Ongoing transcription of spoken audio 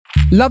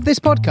Love this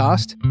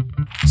podcast?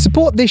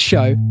 Support this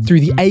show through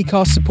the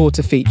Acast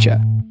supporter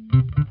feature.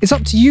 It's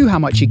up to you how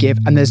much you give,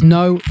 and there's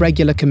no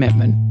regular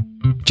commitment.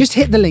 Just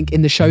hit the link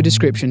in the show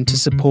description to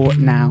support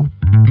now.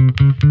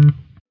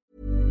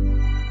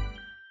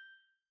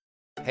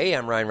 Hey,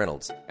 I'm Ryan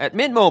Reynolds. At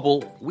Mint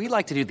Mobile, we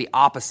like to do the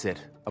opposite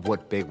of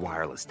what Big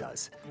Wireless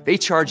does. They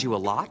charge you a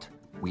lot,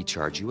 we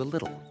charge you a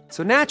little.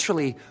 So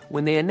naturally,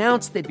 when they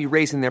announced they'd be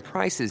raising their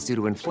prices due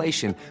to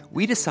inflation,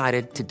 we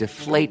decided to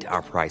deflate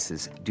our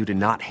prices due to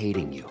not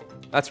hating you.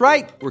 That's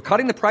right. We're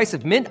cutting the price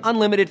of Mint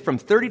Unlimited from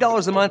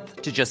 $30 a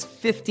month to just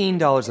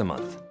 $15 a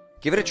month.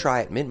 Give it a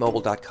try at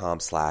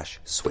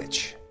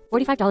mintmobile.com/switch.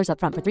 $45 up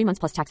front for 3 months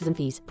plus taxes and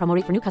fees. Promo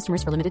rate for new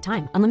customers for limited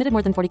time. Unlimited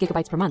more than 40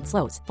 gigabytes per month.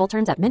 Slows full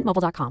terms at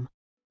mintmobile.com.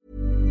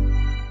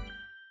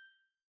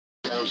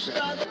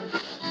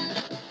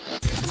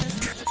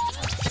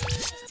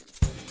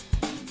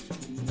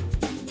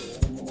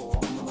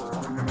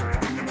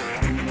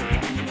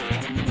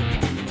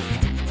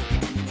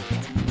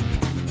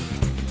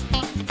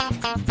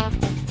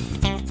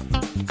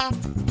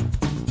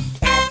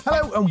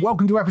 Hello and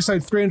welcome to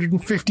episode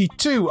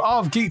 352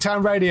 of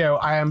Geektown Radio.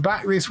 I am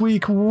back this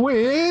week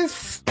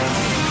with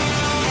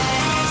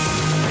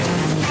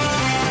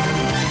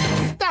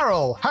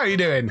Daryl. How are you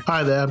doing?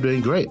 Hi there, I'm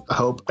doing great. I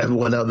hope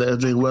everyone out there is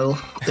doing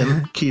well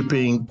and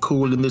keeping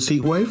cool in this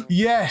heat wave.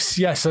 Yes.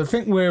 I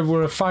think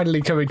we're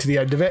finally coming to the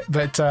end of it,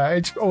 but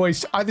it's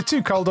always either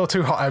too cold or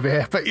too hot over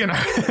here, but you know.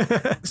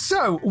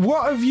 So,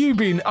 what have you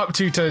been up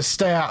to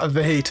stay out of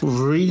the heat?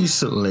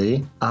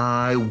 Recently,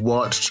 I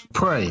watched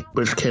Prey,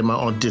 which came out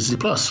on Disney+.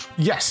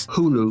 Yes.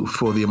 Hulu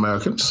for the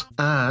Americans,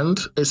 and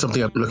it's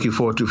something I'm looking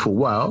forward to for a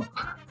while.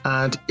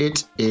 And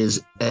it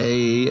is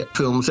a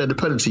film set in the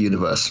Predator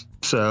universe.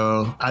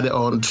 So add it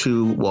on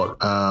to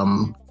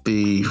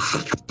the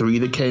three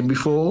that came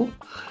before.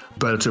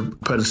 Predator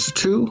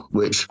 2,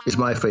 which is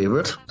my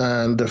favourite,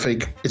 and I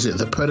think, is it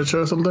The Predator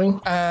or something?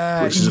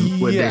 Which is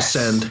when they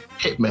send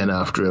hitmen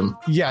after him.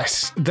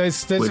 Yes,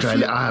 there's which I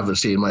haven't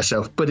seen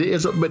myself, but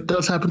it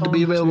does happen to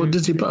be available on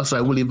Disney Plus.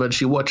 I will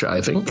eventually watch it,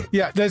 I think.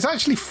 Yeah, there's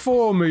actually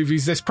 4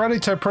 movies. There's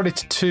Predator,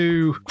 Predator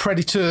 2,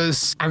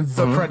 Predators, and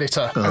The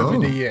Predator over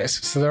the years.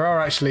 So there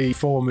are actually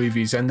 4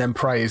 movies, and then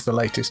Prey is the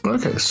latest.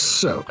 Okay,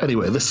 so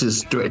anyway, this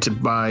is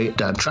directed by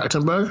Dan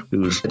Trachtenberg,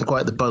 who's in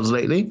quite the buzz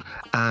lately,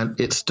 and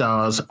it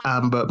stars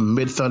Amber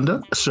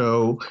Midthunder.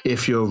 So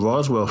if you're a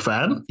Roswell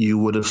fan, you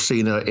would have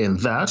seen her in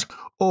that.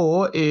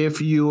 Or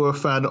if you're a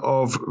fan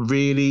of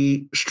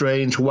really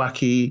strange,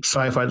 wacky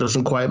sci-fi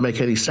doesn't quite make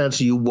any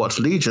sense, you watch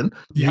Legion,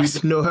 you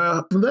know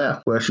her from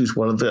there, where she's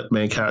one of the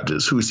main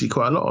characters who we see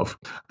quite a lot of.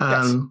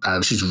 And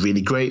she's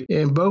really great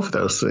in both of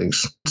those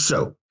things.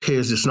 So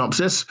here's the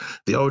synopsis.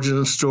 The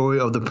origin story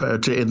of the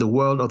Predator in the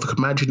world of the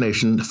Comanche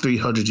Nation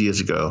 300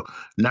 years ago.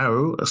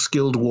 Naru, a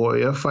skilled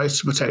warrior,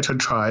 fights to protect her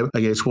tribe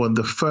against one of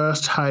the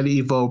first highly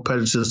evolved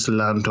predators to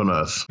land on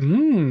Earth.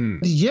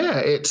 Yeah,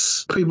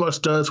 it's pretty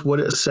much does what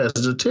it says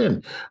in the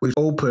tin. We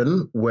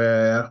open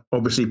where,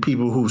 obviously,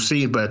 people who've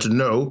seen Predator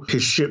know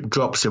his ship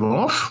drops him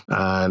off,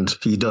 and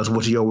he does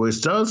what he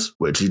always does,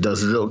 which he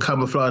does a little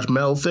camouflage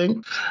meld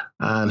thing,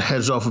 and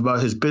heads off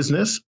about his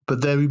business.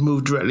 But then we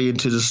move directly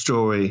into the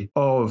story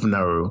of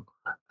Naru.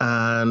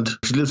 And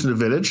she lives in a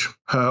village.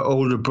 Her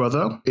older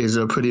brother is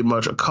a pretty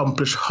much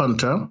accomplished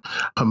hunter.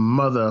 Her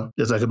mother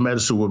is like a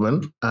medicine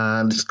woman,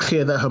 and it's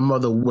clear that her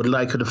mother would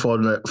like her to follow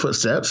in her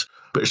footsteps,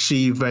 but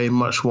she very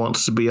much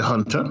wants to be a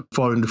hunter,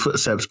 following the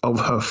footsteps of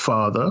her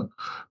father,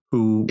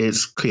 who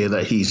it's clear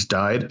that he's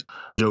died.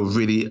 Don't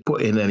really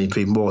put in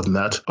anything more than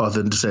that,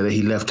 other than to say that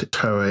he left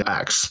her an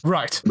axe.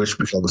 Right. Which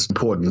becomes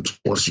important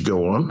once you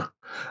go on.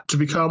 To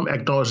become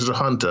acknowledged as a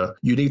hunter,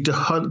 you need to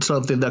hunt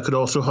something that could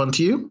also hunt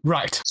you.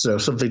 Right. So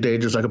something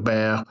dangerous like a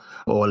bear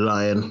or a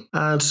lion.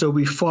 And so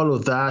we follow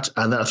that,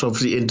 and that's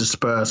obviously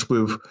interspersed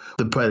with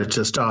the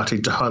predator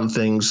starting to hunt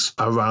things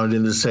around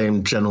in the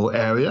same general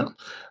area.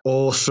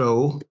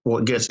 Also,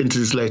 what gets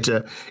introduced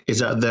later is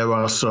that there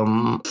are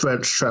some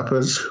French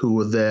trappers who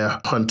were there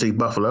hunting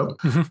buffalo.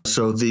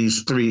 So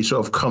these three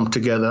sort of come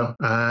together,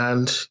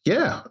 and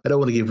I don't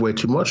want to give away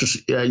too much.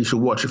 You should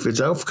watch it for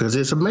yourself because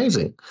it's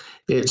amazing.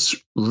 It's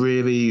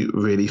really,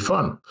 really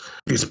fun.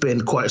 It's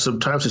been quite some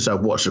time since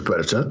I've watched The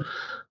Predator.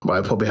 I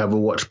probably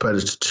haven't watched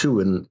Predator 2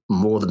 in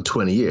more than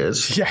 20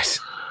 years. Yes.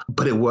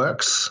 But it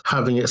works,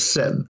 having it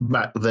set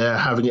back there,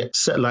 having it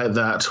set like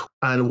that.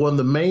 And one of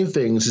the main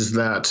things is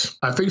that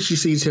I think she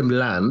sees him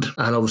land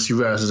and obviously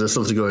realizes there's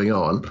something going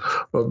on.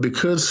 But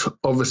because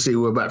obviously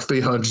we're about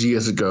 300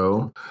 years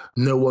ago,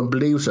 no one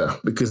believes her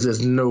because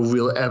there's no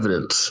real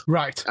evidence.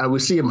 Right. And we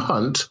see him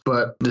hunt,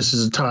 but this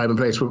is a time and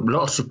place where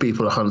lots of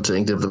people are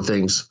hunting different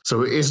things.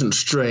 So it isn't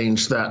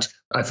strange that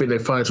I think they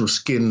find some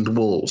skinned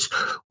wolves,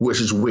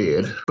 which is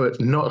weird, but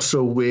not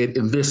so weird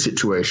in this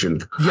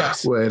situation.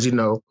 Yes. Whereas,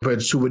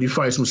 when you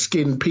find some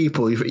skinned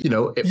people,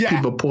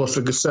 people pause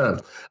for concern.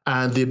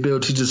 And the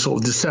ability to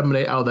sort of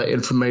disseminate out that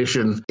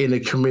information in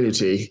a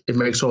community, it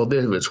makes all the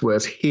difference.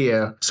 Whereas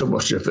here, so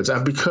much difference.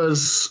 And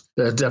because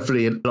There's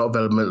definitely a lot of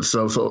elements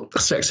of sort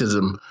of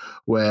sexism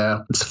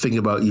where it's a thing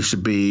about you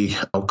should be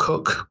a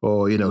cook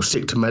or,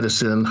 stick to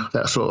medicine,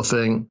 that sort of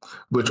thing,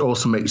 which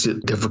also makes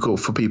it difficult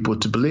for people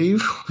to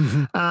believe.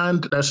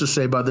 And let's just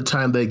say by the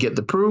time they get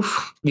the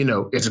proof,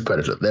 it's a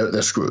predator.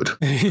 They're screwed.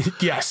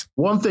 Yes.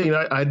 One thing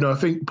I know, I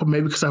think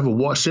maybe because I haven't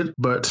watched it,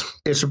 but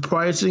it's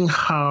surprising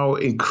how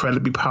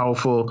incredibly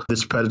powerful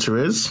this predator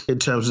is in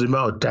terms of the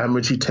amount of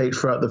damage he takes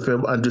throughout the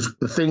film and just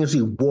the things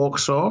he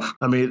walks off.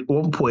 I mean, at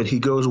one point he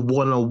goes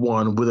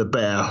one-on-one with a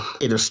bear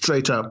in a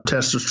straight up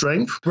test of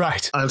strength.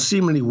 Right. And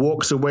seemingly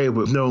walks away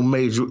with no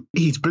major,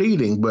 he's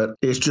bleeding, but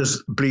it's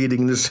just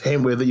bleeding the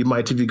same way that you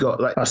might if you got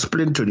like a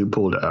splinter and you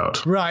pulled it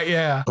out. Right,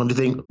 yeah. And you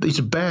think, these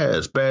are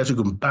bears who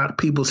can bat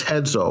people's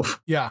heads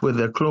off with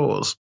their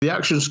claws. The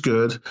action's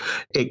good.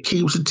 It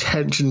keeps the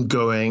tension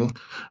going.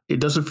 It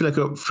doesn't feel like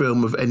a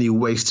film of any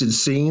wasted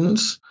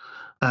scenes.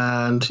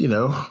 And,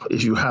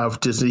 if you have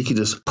Disney, you can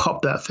just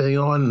pop that thing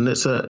on and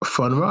it's a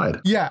fun ride.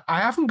 Yeah, I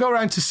haven't got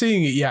around to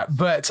seeing it yet,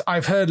 but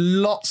I've heard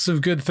lots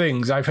of good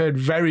things. I've heard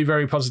very,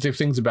 very positive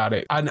things about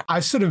it. And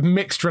I've sort of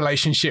mixed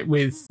relationship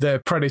with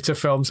the Predator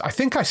films. I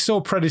think I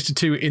saw Predator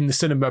 2 in the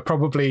cinema,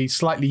 probably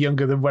slightly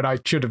younger than when I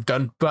should have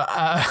done. But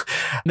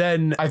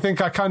then I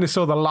think I kind of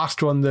saw the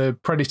last one, the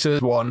Predator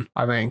one,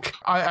 I think.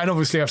 And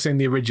obviously I've seen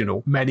the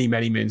original many,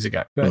 many moons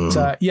ago.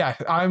 But yeah,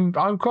 I'm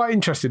quite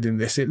interested in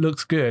this. It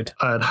looks good.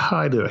 I'd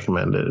highly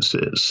recommend it.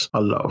 It's a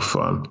lot of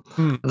fun.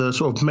 The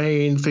sort of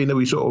main thing that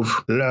we sort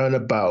of learn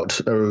about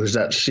her is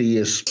that she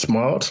is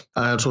smart,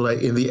 and so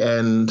like in the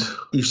end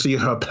you see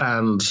her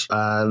plans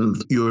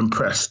and you're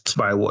impressed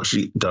by what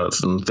she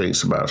does and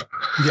thinks about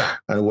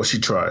and what she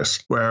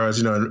tries,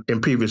 whereas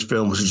in previous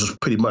films you just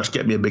pretty much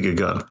get me a bigger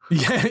gun.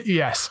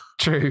 Yes,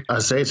 true. I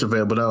say it's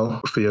available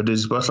now for your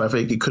Disney Plus. I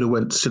think it could have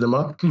went to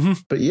cinema,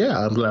 but yeah,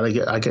 I'm glad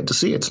I get to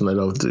see it, and I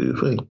love the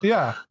thing.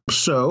 Yeah.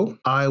 So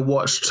I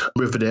watched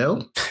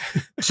Riverdale,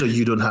 so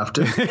you don't have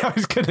to. I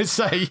was going to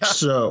say. Yeah.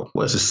 So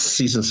what is this,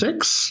 season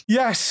 6?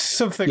 Yes,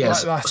 something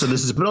like that. So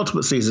this is the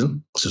penultimate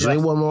season. So there's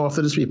only one more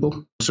after these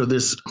people. So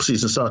this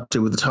season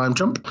started with the time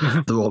jump.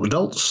 They're all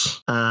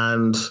adults,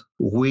 and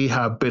we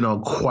have been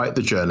on quite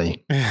the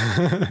journey.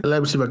 Let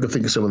me see if I can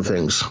think of some of the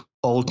things.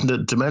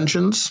 Alternate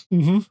dimensions,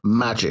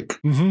 magic,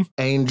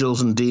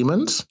 angels and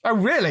demons. Oh,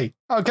 really?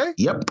 Okay.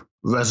 Yep.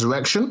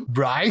 Resurrection.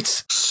 Right.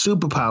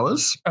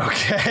 Superpowers.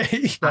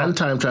 Okay. And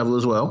time travel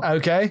as well.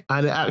 Okay.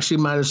 And it actually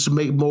managed to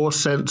make more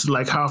sense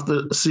like half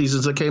the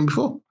seasons that came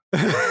before.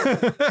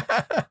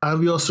 And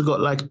we also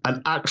got like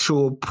an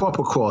actual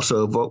proper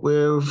crossover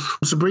with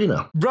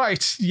Sabrina.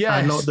 Right, yes.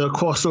 And not the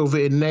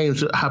crossover in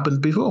names that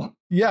happened before.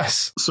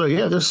 Yes. So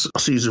yeah, this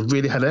season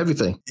really had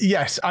everything.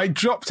 Yes, I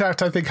dropped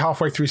out, I think,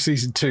 halfway through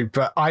season 2,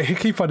 but I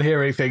keep on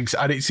hearing things,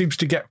 and it seems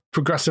to get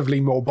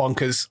progressively more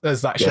bonkers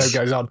as that show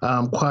goes on.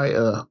 Quite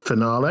a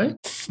finale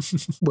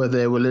where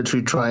they were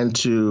literally trying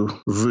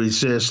to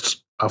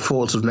resist our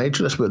force of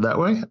nature, let's put it that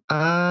way.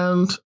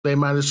 And they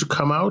managed to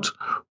come out,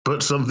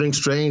 but something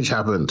strange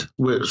happened,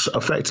 which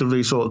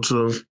effectively sort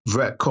of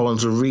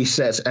retcons or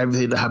resets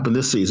everything that happened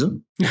this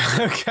season.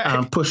 Okay.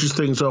 And pushes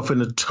things off in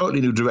a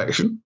totally new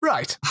direction.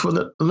 Right. For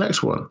the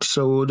next one.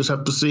 So we'll just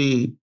have to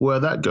see where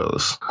that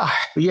goes.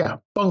 But yeah,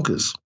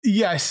 bonkers.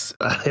 Yes.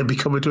 It'll be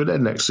coming to an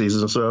end next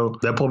season, so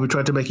they'll probably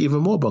try to make it even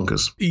more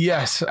bonkers.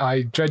 Yes,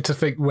 I dread to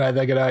think where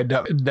they're going to end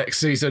up next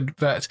season,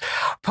 but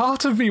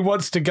part of me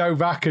wants to go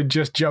back and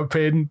just jump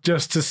in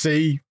just to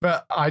see,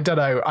 but I don't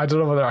know. I don't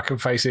know whether I can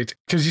face it,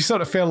 because you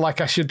sort of feel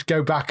like I should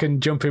go back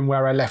and jump in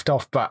where I left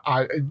off, but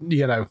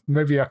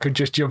maybe I could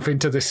just jump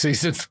into this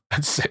season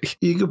and see.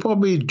 You could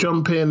probably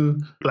jump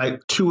in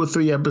like 2 or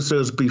 3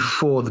 episodes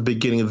before the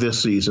beginning of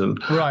this season.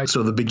 Right.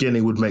 So the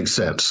beginning would make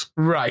sense.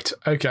 Right.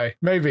 Okay.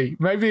 Maybe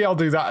I'll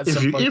do that at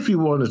some point. If you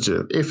wanted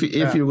to. If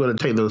you're going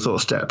to take those sort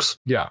of steps.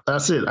 Yeah.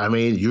 That's it. I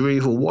mean, you're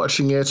either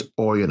watching it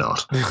or you're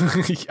not.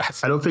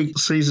 Yes. I don't think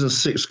season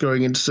 6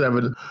 going into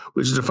 7,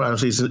 which is the final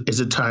season,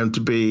 is a time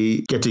to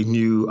be getting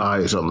new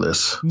eyes on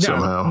this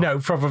somehow. No,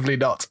 probably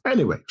not.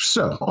 Anyway,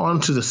 so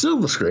on to the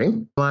silver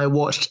screen. I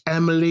watched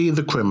Emily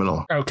the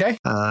Criminal. Okay.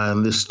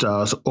 And this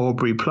stars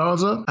Aubrey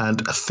Plaza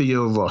and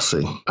Theo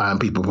Rossi. And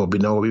people probably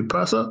know Aubrey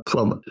Plaza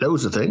from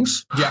loads of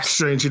things. Yes.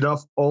 Strange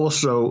enough,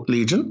 also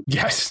Legion.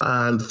 Yes.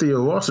 And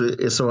Theo Rossi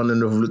is someone in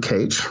Luke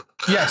Cage.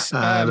 Yes.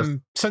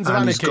 Sons of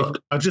Anarchy.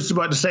 I'm just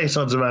about to say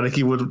Sons of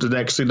Anarchy would the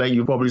next thing that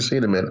you've probably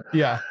seen him in.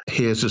 Yeah.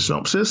 Here's the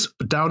synopsis.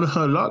 Down on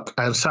her luck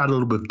and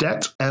saddled with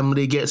debt,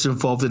 Emily gets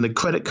involved in a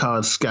credit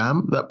card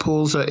scam that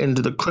pulls her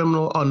into the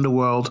criminal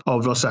underworld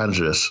of Los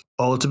Angeles,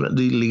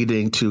 ultimately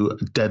leading to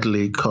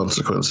deadly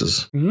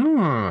consequences.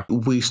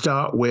 We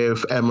start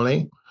with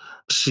Emily.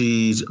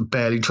 She's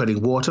barely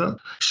treading water.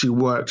 She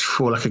works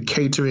for like a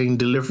catering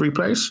delivery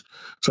place.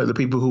 So the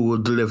people who will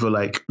deliver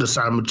like the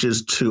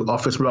sandwiches to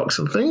office blocks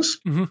and things.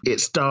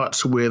 It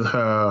starts with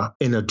her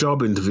in a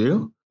job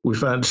interview We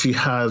found she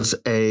has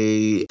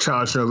a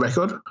charge no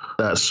record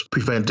that's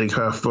preventing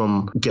her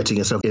from getting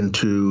herself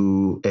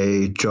into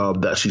a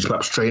job that she's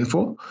perhaps trained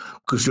for,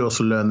 because she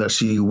also learned that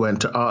she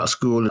went to art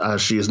school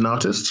as she is an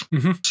artist.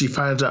 She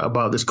finds out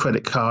about this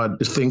credit card,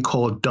 this thing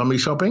called dummy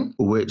shopping,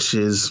 which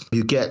is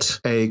you get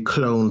a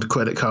cloned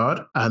credit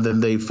card and then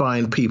they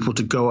find people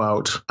to go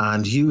out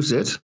and use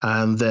it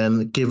and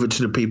then give it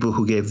to the people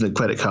who gave them the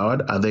credit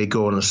card, and they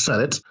go on and sell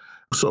it,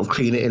 sort of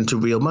clean it into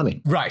real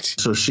money. Right.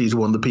 So she's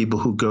one of the people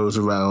who goes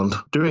around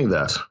doing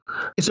that.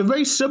 It's a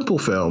very simple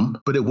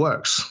film, but it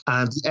works.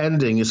 And the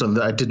ending is something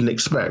that I didn't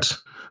expect,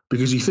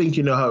 because you think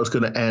you know how it's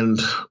going to end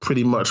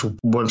pretty much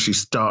once she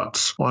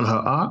starts on her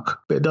arc,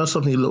 but it does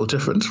something a little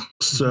different.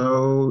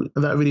 So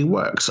that really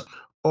works.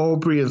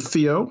 Aubrey and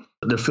Theo,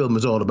 the film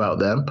is all about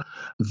them.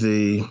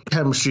 The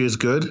chemistry is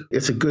good.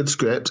 It's a good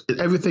script.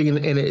 Everything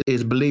in it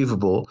is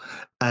believable,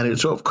 and it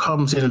sort of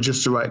comes in at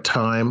just the right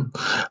time.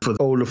 For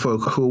older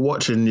folk who are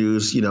watching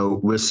news, you know,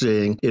 we're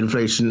seeing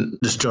inflation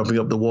just jumping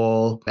up the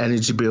wall,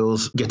 energy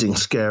bills getting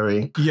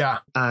scary. Yeah.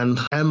 And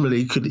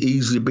Emily could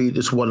easily be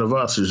just one of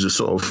us who's just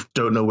sort of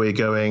don't know where you're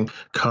going,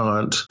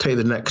 can't take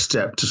the next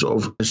step to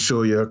sort of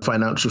ensure your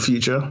financial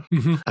future,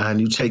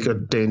 and you take a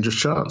dangerous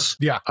chance.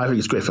 Yeah. I think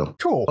it's a great film.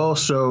 Cool.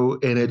 Also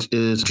in it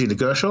is Gina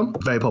Gershon,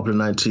 very popular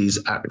 90s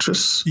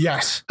actress.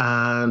 Yes.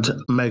 And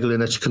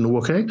Megalyn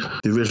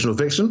Echikunwoke, the original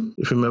Vixen,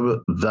 if you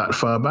remember that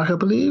far back, I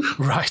believe.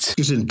 Right.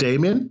 She's in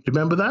Damien.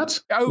 Remember that?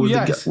 Oh,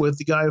 yes. With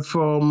the guy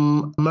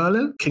from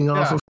Merlin, King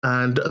Arthur.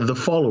 And The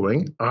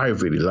Following, I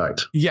really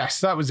liked.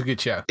 Yes, that was a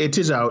good show. It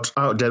is out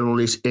general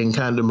release in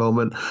Canada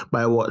moment,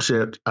 but I watched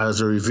it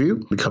as a review.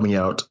 It'll be coming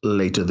out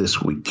later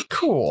this week.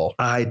 Cool.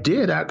 I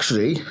did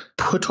actually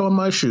put on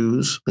my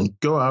shoes and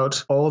go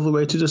out all the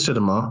way to the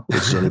cinema,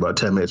 which is only about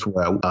 10 minutes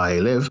where I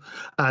live,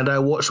 and I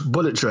watched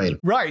Bullet Train.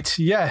 Right,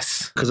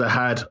 yes. Because I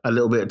had a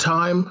little bit of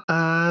time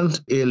and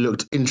it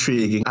looked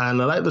intriguing.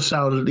 And I like the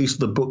sound, at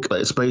least the book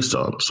that it's based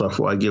on. So I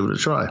thought I'd give it a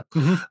try.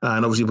 And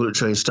obviously Bullet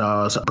Train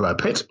stars Brad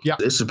Pitt. Yeah.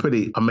 It's a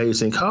pretty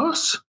amazing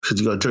cast because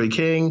you got Joey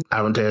King,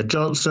 Aaron Taylor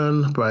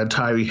Johnson, Brian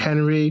Tyree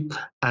Henry,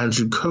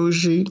 Andrew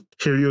Koji,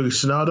 Hiroyuki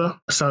Sanada,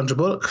 Sandra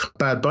Bullock,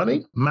 Bad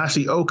Bunny,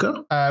 Matty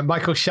Oka.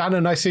 Michael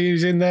Shannon, I see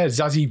who's in there.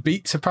 Zazie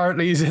Beetz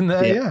apparently is in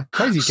there. Yeah.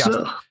 Crazy cast.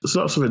 So, there's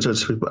lots of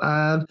interesting people.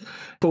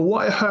 But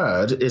what I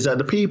heard is that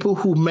the people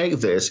who make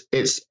this,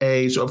 it's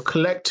a sort of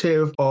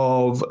collective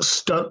of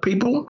stunt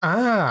people.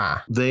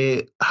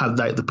 They have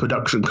like the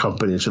production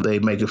company, so they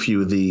make a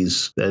few of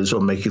these. They're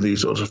sort of making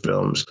these sorts of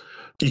films.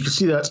 You can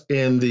see that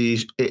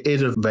it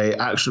is a very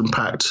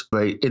action-packed,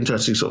 very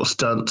interesting sort of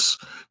stunts,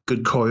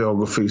 good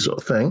choreography sort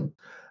of thing.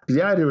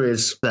 The idea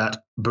is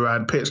that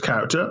Brad Pitt's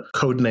character,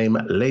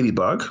 codename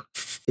Ladybug,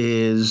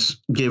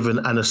 is given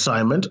an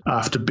assignment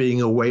after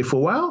being away for a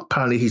while.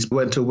 Apparently he's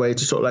went away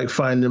to sort of like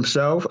find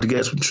himself, to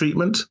get some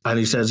treatment, and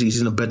he says he's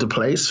in a better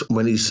place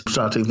when he's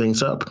starting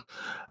things up.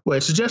 Well,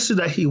 it suggested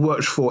that he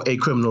works for a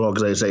criminal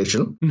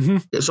organization.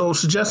 It's all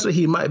suggested that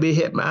he might be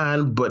a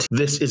hitman, but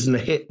this isn't a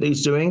hit that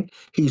he's doing.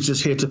 He's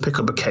just here to pick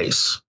up a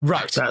case.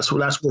 Right. That's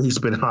what he's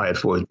been hired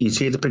for. He's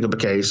here to pick up a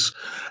case.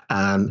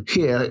 And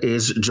here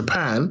is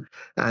Japan.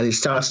 And he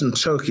starts in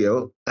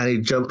Tokyo and he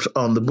jumps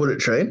on the bullet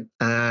train.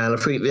 And I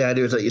think the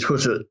idea is that you're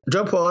supposed to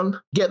jump on,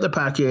 get the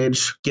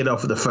package, get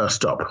off at the first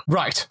stop.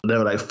 Right. There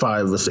were like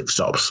 5 or 6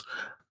 stops.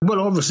 Well,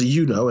 obviously,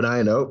 you know, and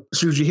I know, as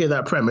soon as you hear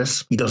that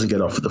premise, he doesn't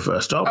get off at the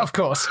first stop. Of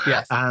course,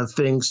 yes. And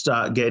things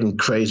start getting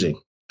crazy.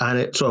 And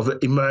it sort of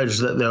emerges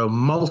that there are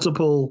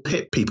multiple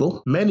hit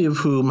people, many of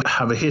whom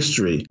have a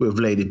history with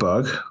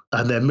Ladybug,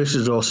 and their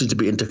missions all seem to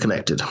be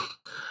interconnected.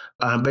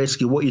 And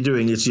basically what you're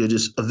doing is you're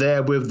just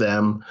there with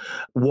them,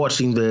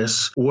 watching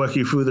this,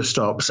 working through the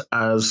stops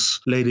as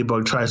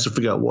Ladybug tries to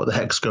figure out what the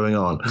heck's going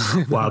on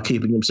while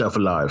keeping himself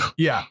alive.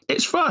 Yeah.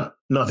 It's fun.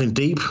 Nothing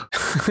deep.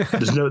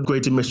 There's no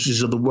greater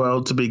mysteries of the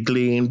world to be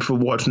gleaned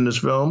from watching this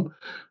film.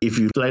 If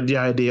you like the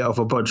idea of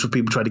a bunch of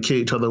people trying to kill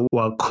each other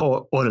while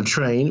caught on a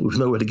train with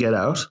nowhere to get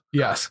out.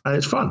 Yes. And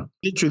it's fun.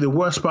 Literally, the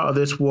worst part of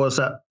this was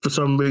that for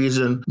some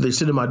reason, the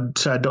cinema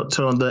decided not to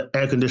turn on the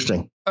air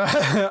conditioning.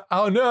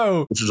 Oh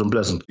no. Which was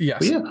unpleasant. Yes.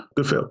 But yeah,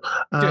 good film.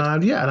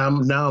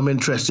 And I'm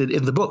interested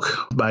in the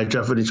book by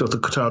Japanese author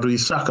Kotaro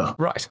Isaka.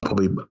 Right.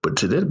 Probably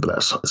butchered it, but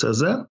that's what it says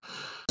there.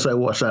 So I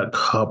watched that a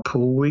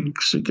couple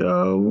weeks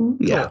ago.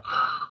 Yeah.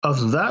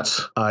 Other than that,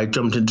 I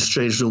jumped into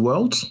Strange New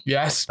Worlds.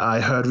 Yes.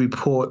 I heard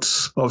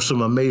reports of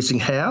some amazing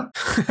hair,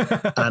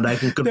 and I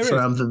can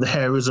confirm that the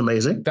hair is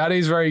amazing. That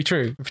is very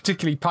true,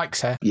 particularly Pike's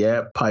hair.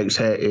 Yeah, Pike's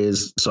hair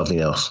is something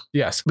else.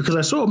 Yes. Because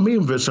I saw a meme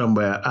of it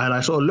somewhere, and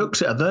I sort of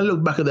looked at it, and then I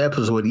looked back at the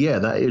episode and went, yeah,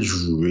 that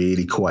is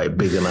really quite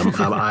big, and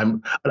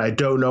and I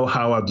don't know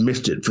how I've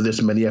missed it for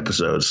this many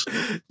episodes.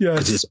 Yes.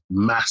 Because it's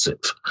massive.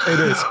 It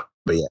is.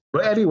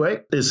 But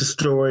anyway, it's a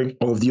story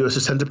of the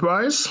USS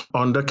Enterprise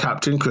under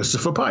Captain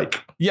Christopher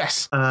Pike.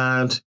 Yes.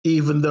 And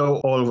even though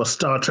all of us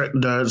Star Trek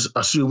nerds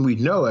assume we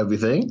know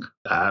everything,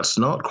 that's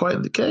not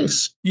quite the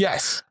case.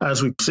 Yes.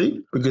 As we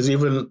see, because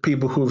even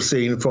people who've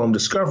seen from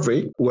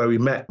Discovery, where we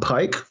met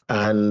Pike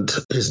and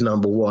his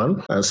number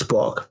one and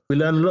Spock, we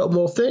learn a lot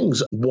more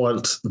things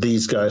once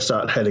these guys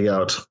start heading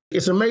out.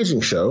 It's an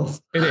amazing show.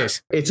 It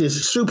is. It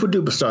is super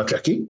duper Star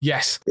Trek-y.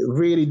 Yes. It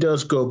really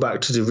does go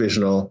back to the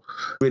original,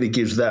 really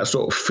gives that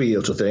sort of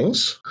feel to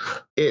things.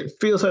 It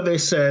feels like they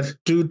said,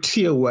 do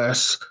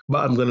TOS,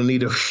 but I'm going to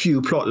need a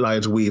few plot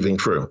lines weaving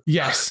through.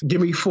 Yes.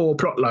 Give me 4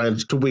 plot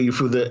lines to weave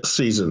through the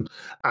season.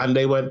 And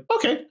they went,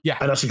 okay. Yeah.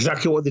 And that's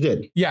exactly what they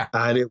did. Yeah.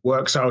 And it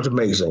works out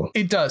amazing.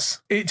 It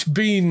does. It's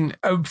been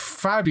a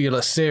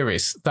fabulous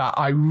series that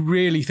I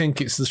really think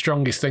it's the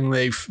strongest thing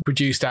they've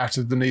produced out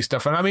of the new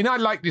stuff. And I mean, I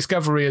like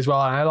Discovery as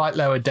well, and I like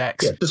Lower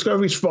Decks. Yeah,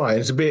 Discovery's fine.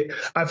 It's a bit,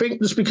 I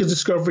think just because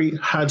Discovery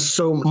had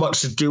so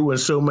much to do and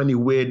so many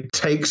weird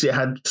takes, it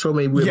had so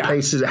many weird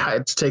places it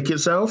had to take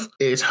itself,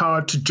 it's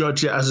hard to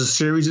judge it as a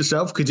series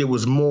itself because it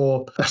was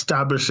more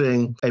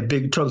establishing a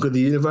big chunk of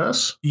the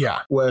universe.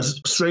 Yeah. Whereas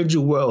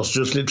Stranger Worlds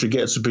just literally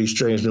gets to be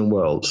Stranger Than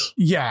Worlds.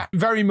 Yeah,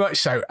 very much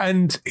so.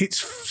 And it's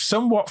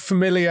somewhat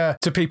familiar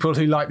to people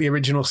who like the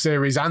original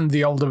series and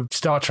the older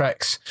Star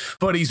Treks,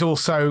 but he's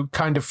also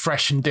kind of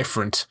fresh and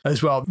different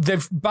as well.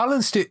 They've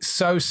balanced it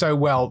so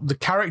well. The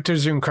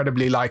characters are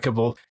incredibly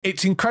likable.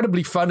 It's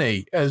incredibly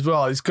funny as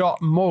well. It's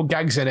got more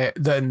gags in it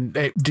than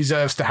it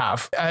deserves to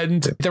have.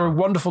 And they're a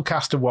wonderful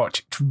cast to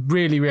watch. It's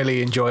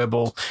really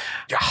enjoyable.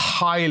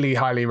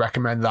 Highly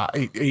recommend that.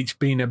 It's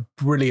been a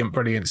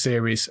brilliant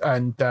series.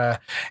 And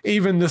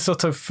even the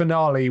sort of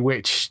finale,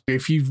 which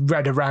if you've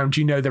read around,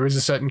 you know there is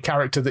a certain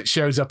character that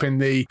shows up in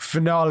the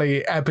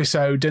finale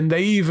episode, and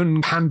they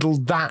even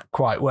handled that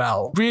quite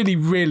well.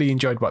 Really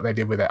enjoyed what they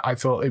did with it. I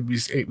thought it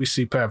was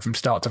superb from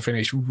start to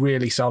finish.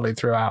 Really solid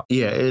throughout.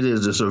 Yeah, it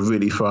is just a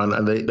really fun,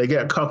 and they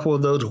get a couple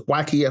of those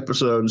wacky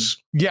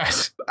episodes.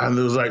 Yes. And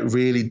those like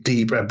really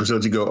deep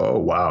episodes you go, oh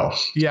wow.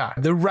 Yeah,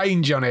 the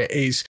range on it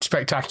is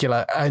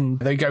spectacular, and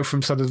they go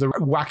from sort of the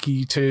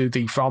wacky to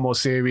the far more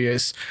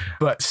serious,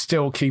 but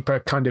still keep a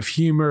kind of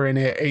humor in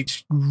it.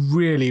 It's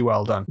really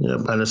well done. Yeah,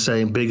 and the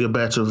same bigger,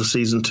 better for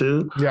season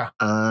 2. Yeah.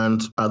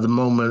 And at the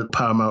moment,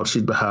 Paramount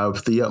seem to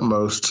have the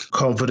utmost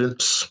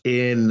confidence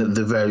in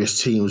the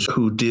various teams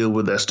who deal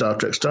with their Star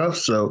Trek stuff.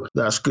 So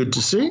that's good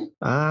to see.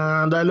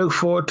 And I look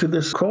forward to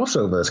this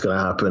crossover that's going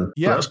to happen.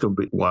 Yeah. That's going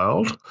to be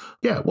wild.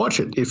 Yeah, watch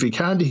it. If you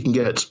can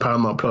get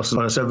Paramount Plus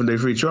on a 7-day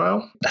free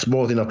trial. That's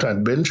more than enough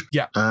time to binge.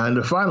 Yeah. And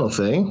the final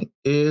thing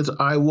is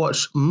I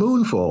watched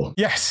Moonfall.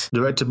 Yes.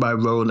 Directed by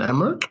Roland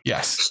Emmerich.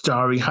 Yes.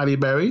 Starring Halle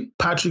Berry,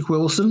 Patrick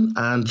Wilson,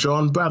 and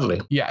John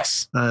Bradley.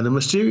 Yes. And a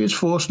mysterious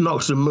force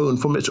knocks the moon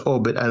from its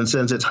orbit and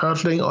sends it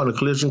hurtling on a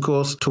collision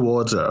course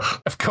towards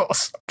Earth. Of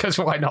course, because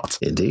why not?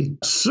 Indeed.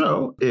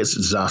 So, it's a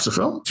disaster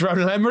film. It's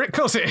Roland Emmerich, of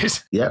course it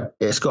is. Yep.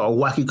 It's got a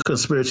wacky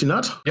conspiracy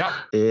nut. Yeah.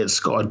 It's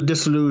got a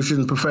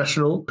disillusioned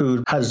professional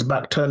who has his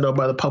back turned on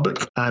by the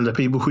public and the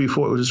people who he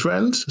thought were his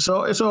friends.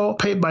 So, it's all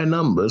paid by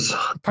numbers.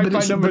 Paid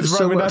by numbers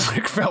Roland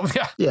Emmerich film,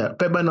 yeah. Yeah,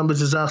 paid by numbers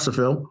disaster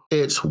film.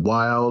 It's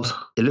wild.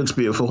 It looks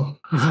beautiful.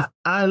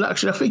 And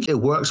actually, I think it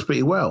works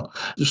pretty well.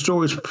 The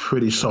story's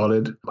pretty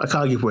solid. I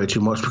can't give away too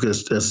much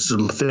because there's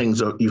some things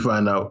that you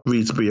find out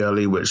reasonably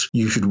early which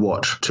you should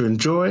watch to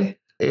enjoy.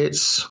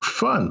 It's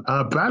fun.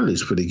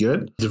 Bradley's pretty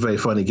good. He's a very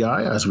funny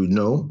guy, as we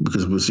know,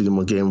 because we've seen him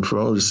on Game of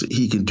Thrones.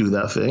 He can do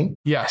that thing.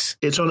 Yes.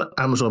 It's on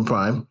Amazon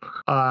Prime.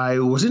 I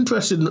was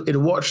interested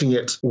in watching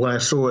it when I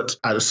saw it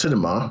at a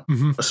cinema.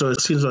 Mm-hmm. So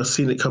as soon as I've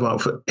seen it come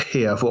out for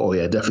here, I thought, oh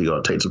yeah, definitely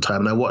got to take some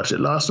time. And I watched it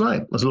last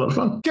night. It was a lot of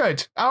fun.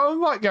 Good. I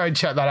might go and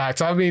check that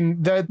out. I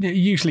mean, they're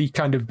usually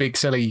kind of big,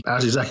 silly.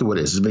 That's exactly what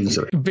it is. It's big and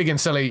silly. Big and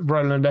silly.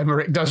 Roland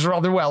Emmerich does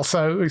rather well.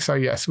 So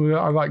yes,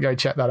 I might go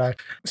check that out.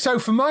 So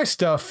for my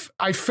stuff,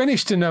 I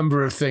finished a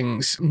number of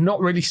things. Not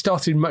really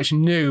started much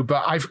new,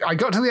 but I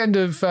got to the end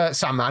of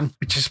Sandman,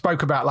 which I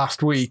spoke about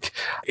last week.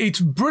 It's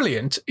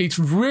brilliant. It's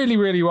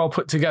really well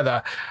put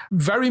together.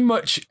 Very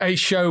much a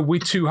show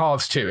with 2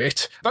 halves to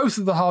it. Both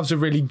of the halves are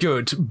really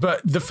good,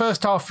 but the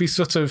first half is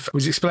sort of,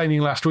 was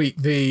explaining last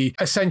week, the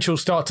essential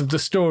start of the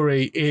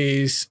story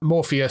is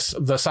Morpheus,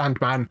 the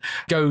Sandman,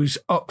 goes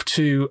up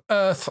to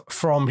Earth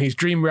from his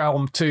dream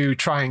realm to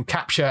try and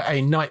capture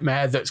a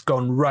nightmare that's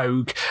gone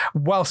rogue.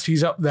 Whilst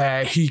he's up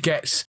there, he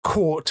gets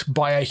caught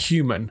by a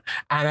human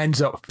and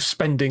ends up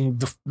spending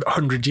the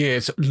 100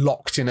 years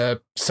locked in a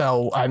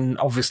cell, and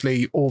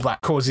obviously all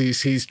that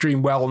causes his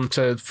dream realm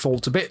to fall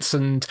to bits,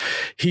 and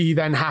he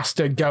then has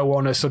to go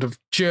on a sort of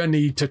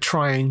journey to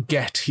try and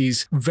get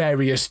his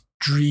various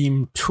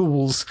dream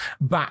tools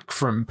back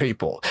from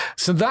people.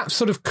 So that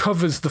sort of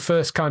covers the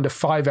first kind of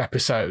 5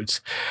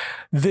 episodes.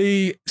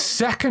 The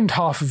second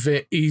half of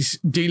it is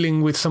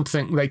dealing with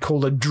something they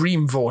call a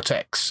dream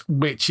vortex,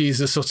 which is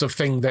a sort of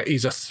thing that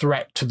is a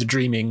threat to the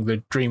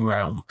dream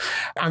realm.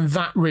 And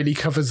that really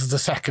covers the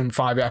second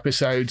 5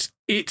 episodes.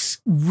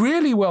 It's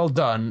really well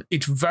done.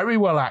 It's very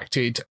well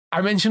acted.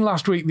 I mentioned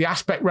last week the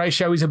aspect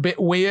ratio is a bit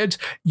weird.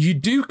 You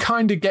do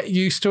kind of get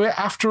used to it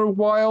after a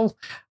while,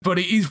 but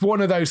it is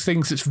one of those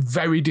things that's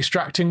very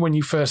distracting when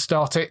you first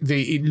start it.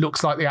 It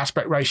looks like the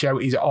aspect ratio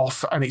is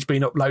off and it's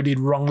been uploaded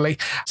wrongly.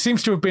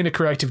 Seems to have been a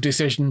creative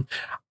decision.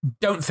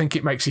 Don't think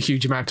it makes a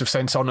huge amount of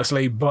sense,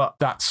 honestly, but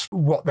that's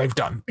what they've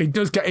done. It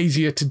does get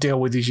easier to deal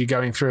with as you're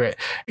going through it.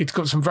 It's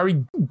got some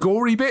very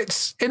gory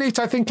bits in it,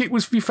 I think it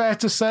would be fair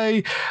to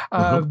say.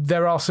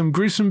 There are some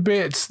gruesome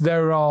bits.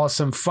 There are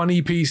some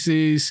funny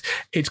pieces.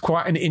 It's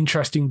quite an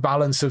interesting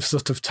balance of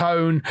sort of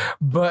tone,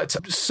 but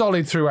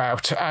solid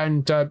throughout,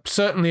 and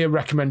certainly a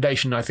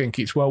recommendation. I think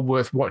it's well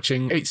worth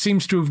watching. It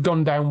seems to have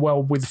gone down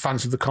well with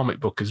fans of the comic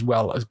book as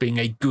well as being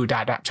a good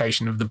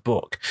adaptation of the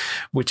book,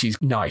 which is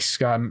nice.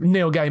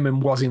 Neil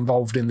Gaiman was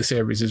involved in the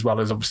series as well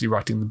as obviously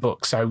writing the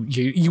book, so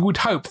you would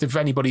hope that if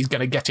anybody's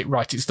going to get it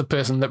right, it's the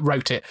person that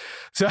wrote it.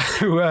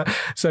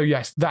 So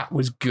yes, that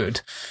was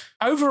good.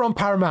 Over on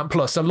Paramount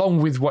Plus,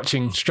 along with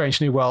watching Strange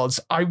New Worlds,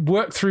 I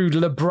worked through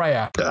La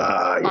Brea. Yes.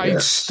 I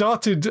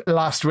started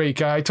last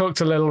week. I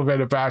talked a little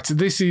bit about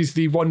this is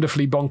the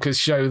wonderfully bonkers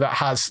show that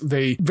has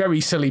the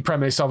very silly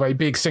premise of a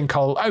big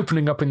sinkhole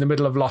opening up in the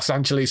middle of Los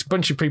Angeles. A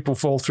bunch of people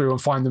fall through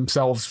and find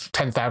themselves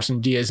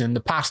 10,000 years in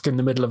the past in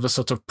the middle of a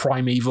sort of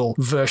primeval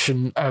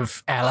version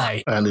of LA.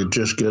 And it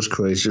just gets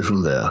crazy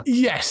from there.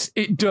 Yes,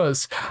 it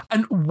does.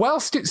 And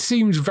whilst it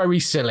seems very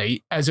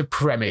silly as a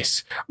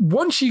premise,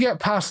 once you get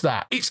past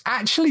that, it's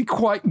actually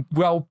quite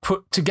well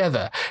put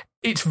together.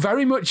 It's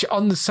very much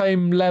on the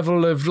same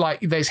level of,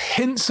 like, there's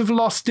hints of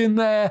Lost in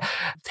there.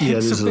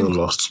 There's a little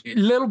Lost. A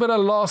little bit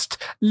of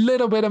Lost,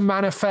 little bit of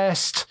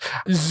Manifest.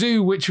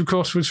 Zoo, which of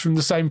course was from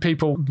the same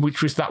people,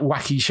 which was that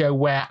wacky show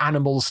where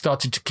animals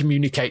started to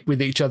communicate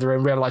with each other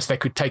and realised they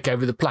could take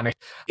over the planet.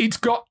 It's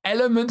got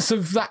elements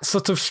of that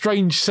sort of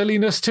strange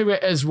silliness to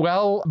it as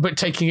well, but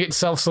taking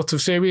itself sort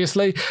of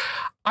seriously.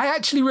 I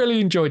actually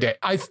really enjoyed it.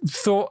 I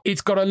thought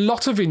it's got a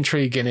lot of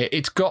intrigue in it.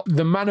 It's got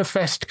the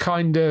Manifest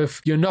kind of,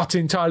 you're not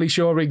entirely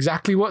sure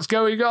exactly what's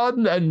going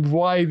on and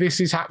why this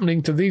is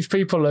happening to these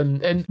people.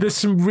 And there's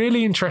some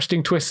really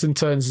interesting twists and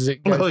turns as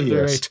it goes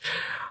through it.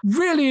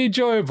 Really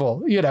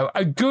enjoyable,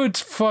 a good,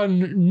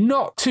 fun,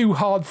 not too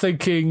hard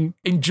thinking,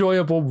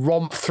 enjoyable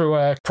romp through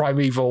a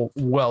primeval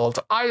world.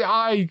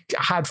 I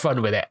had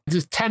fun with it.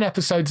 There's 10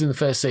 episodes in the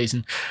first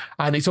season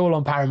and it's all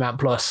on Paramount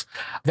Plus.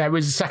 There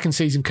is a second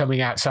season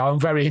coming out, so I'm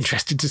very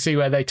interested to see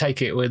where they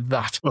take it with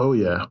that. Oh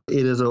yeah,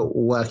 it is a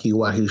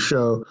wacky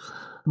show,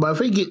 but I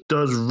think it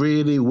does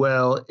really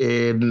well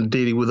in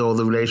dealing with all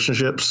the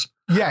relationships.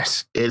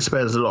 Yes. It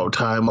spends a lot of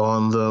time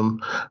on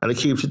them, and it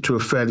keeps it to a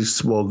fairly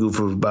small group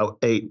of about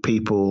 8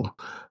 people.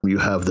 You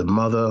have the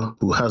mother,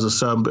 who has a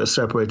son but is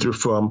separated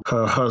from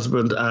her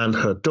husband and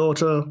her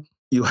daughter.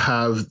 You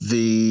have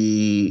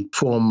the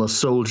former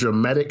soldier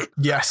medic.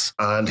 Yes.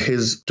 And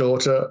his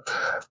daughter.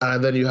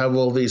 And then you have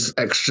all these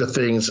extra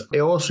things.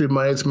 It also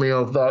reminds me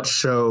of that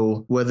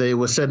show where they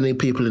were sending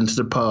people into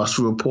the past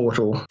through a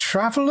portal.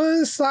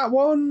 Travelers, that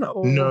one?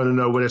 Or...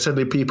 No. When they're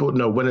sending people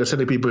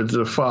into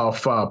the far,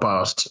 far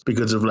past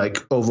because of like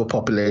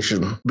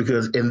overpopulation.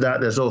 Because in that,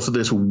 there's also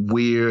this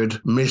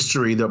weird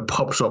mystery that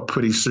pops up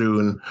pretty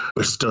soon,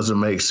 which doesn't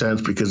make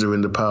sense because they're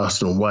in the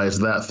past. And why is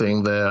that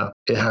thing there?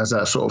 It has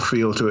that sort of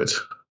feel to it.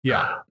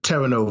 Yeah.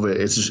 Terra Nova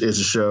is a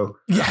show.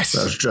 Yes.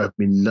 That's driving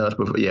me nuts.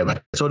 But yeah,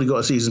 it's only got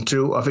a season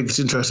 2. I think it's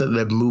interesting that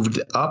they've moved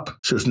it up,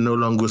 so it's no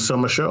longer a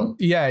summer show.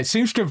 Yeah, it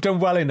seems to have done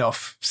well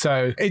enough.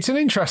 So it's an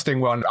interesting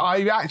one.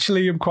 I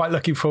actually am quite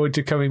looking forward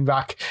to coming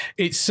back.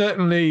 It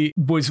certainly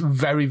was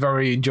very,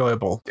 very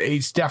enjoyable.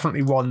 It's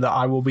definitely one that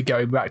I will be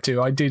going back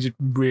to. I did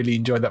really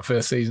enjoy that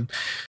first season.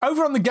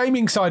 Over on the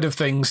gaming side of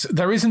things,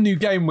 there is a new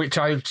game which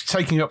I'm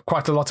taking up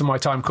quite a lot of my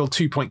time called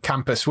 2 Point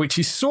Campus, which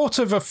is sort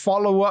of a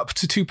follow-up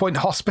to 2 Point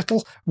Hospital,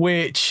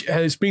 which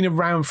has been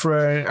around for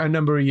a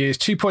number of years.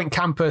 2 Point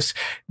Campus,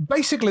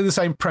 basically the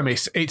same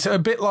premise. It's a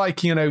bit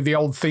like, the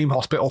old theme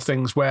hospital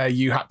things where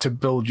you had to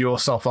build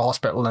yourself a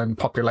hospital and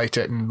populate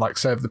it and like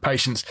serve the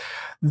patients.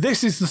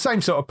 This is the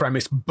same sort of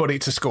premise, but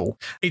it's a school.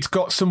 It's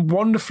got some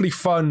wonderfully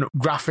fun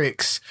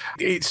graphics.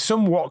 It's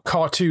somewhat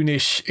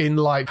cartoonish in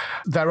like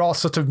there are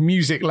sort of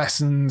music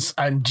lessons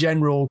and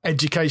general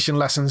education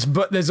lessons,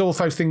 but there's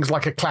also things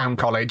like a clown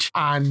college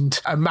and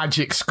a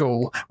magic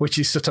school, which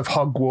is sort of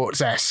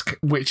Hogwarts-esque,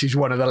 which is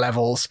one of the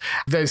levels.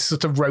 There's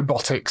sort of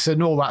robotics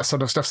and all that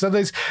sort of stuff. So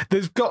there's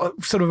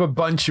got sort of a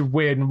bunch of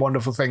weird and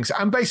wonderful things.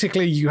 And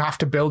basically you have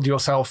to build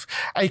yourself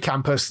a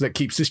campus that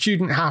keeps the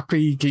student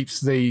happy,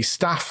 keeps the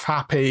staff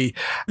happy,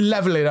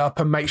 level it up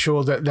and make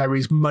sure that there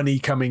is money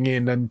coming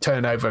in and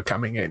turnover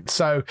coming in.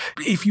 So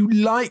if you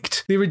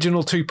liked the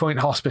original 2 Point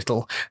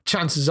Hospital,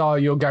 chances are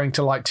you're going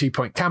to like 2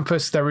 Point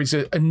Campus. There is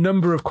a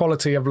number of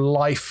quality of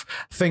life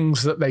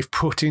things that they've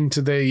put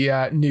into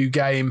the new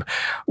game,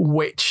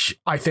 which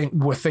I think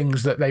were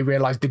things that they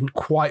realized didn't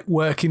quite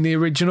work in the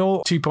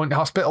original 2 Point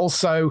Hospital.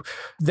 So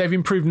they've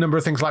improved a number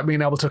of things like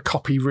being able to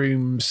copy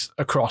rooms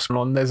across.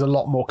 And there's a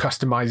lot more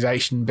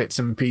customization bits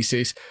and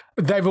pieces.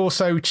 They've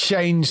also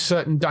changed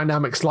certain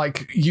dynamics,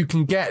 like you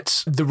can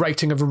get the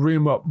rating of a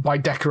room up by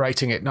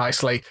decorating it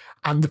nicely.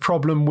 And the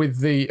problem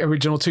with the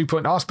original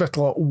 2-point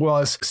hospital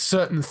was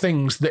certain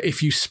things that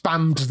if you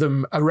spammed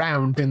them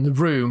around in the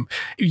room,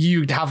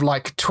 you'd have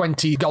like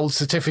 20 gold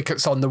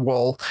certificates on the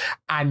wall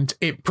and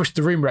it pushed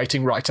the room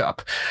rating right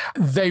up.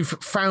 They've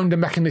found a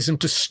mechanism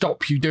to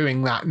stop you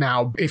doing that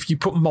now. If you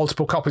put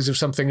multiple copies of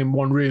something in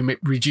one room, it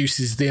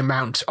reduces the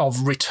amount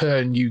of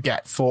return you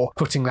get for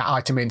putting that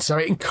item in. So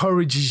it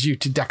encourages you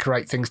to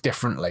decorate things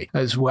differently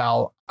as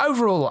well.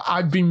 Overall,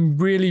 I've been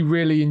really,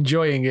 really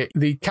enjoying it.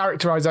 The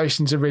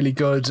characterizations are really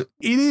good.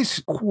 It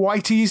is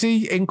quite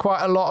easy in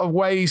quite a lot of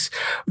ways.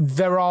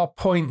 There are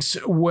points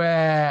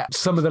where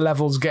some of the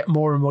levels get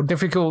more and more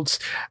difficult,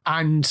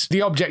 and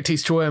the object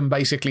is to earn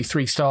basically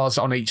 3 stars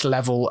on each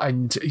level,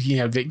 and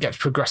it gets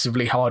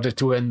progressively harder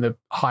to earn the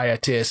higher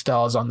tier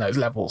stars on those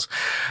levels.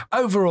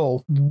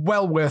 Overall,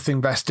 well worth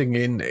investing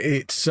in.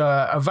 It's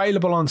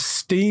available on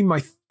Steam.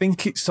 I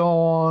think it's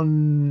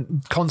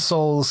on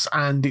consoles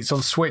and it's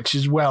on Switch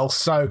as well.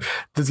 So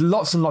there's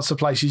lots and lots of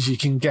places you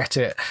can get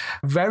it.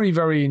 Very,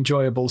 very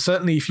enjoyable.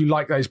 Certainly if you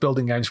like those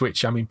building games,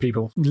 which,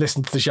 people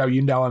listen to the show,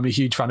 I'm a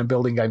huge fan of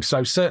building games.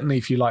 So certainly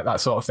if you like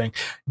that sort of thing,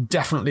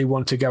 definitely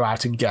want to go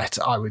out and get,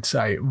 I would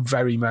say,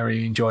 very,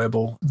 very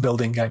enjoyable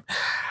building game.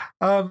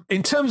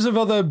 In terms of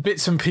other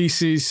bits and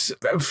pieces,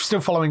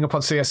 still following up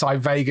on CSI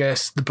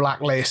Vegas, The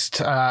Blacklist,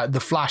 The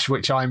Flash,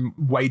 which I'm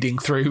wading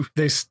through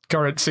this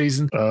current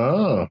season.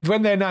 Oh.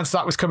 When they announced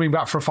that was coming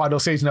back for a final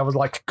season, I was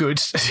like, good.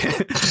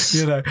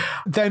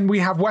 Then we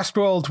have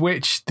Westworld,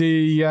 which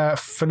the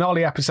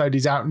finale episode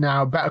is out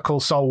now. Better Call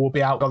Saul will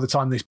be out by the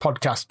time this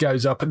podcast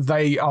goes up.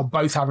 They are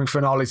both having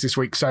finales this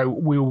week, so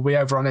we will be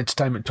over on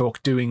Entertainment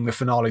Talk doing the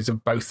finales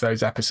of both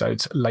those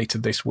episodes later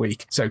this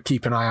week. So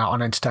keep an eye out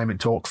on Entertainment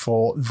Talk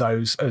for those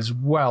as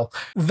well.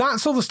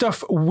 That's all the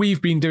stuff we've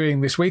been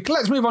doing this week.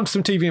 Let's move on to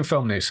some TV and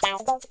film news.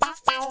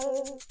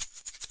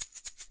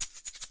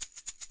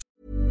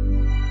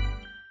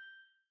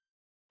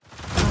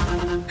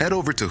 Head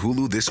over to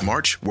Hulu this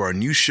March, where our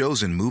new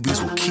shows and movies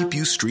will keep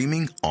you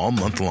streaming all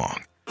month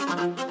long.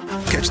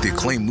 Catch the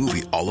acclaimed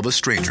movie All of Us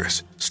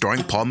Strangers,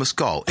 starring Paul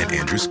Mescal and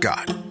Andrew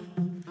Scott.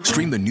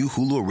 Stream the new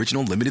Hulu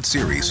original limited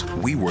series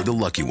We Were the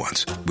Lucky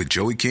Ones with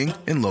Joey King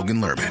and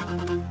Logan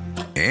Lerman.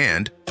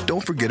 And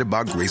don't forget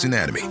about Grey's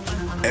Anatomy.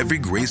 Every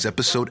Grey's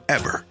episode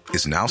ever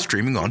is now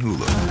streaming on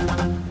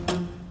Hulu.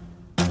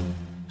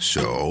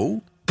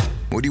 So,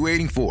 what are you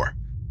waiting for?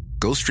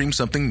 Go stream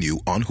something new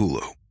on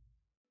Hulu.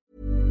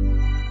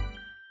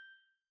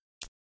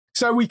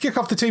 So we kick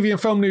off the TV and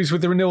film news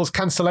with the renewals,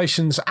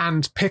 cancellations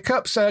and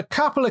pickups. A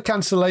couple of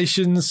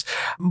cancellations.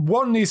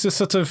 One is a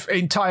sort of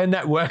entire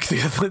network.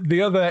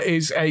 The other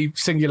is a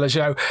singular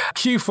show.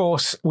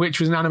 Q-Force,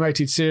 which was an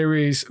animated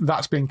series,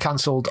 that's been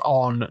cancelled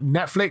on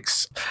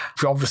Netflix.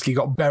 It obviously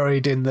got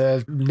buried in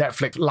the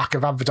Netflix lack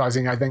of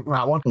advertising, I think,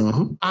 that one.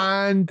 Mm-hmm.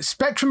 And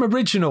Spectrum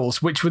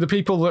Originals, which were the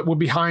people that were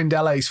behind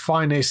LA's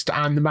Finest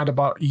and the Mad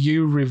About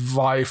You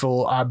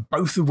revival,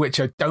 both of which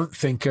I don't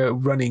think are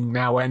running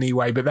now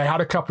anyway, but they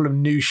had a couple of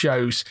new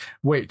shows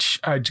which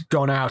had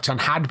gone out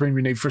and had been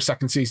renewed for a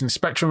second season.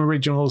 Spectrum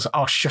Originals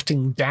are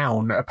shutting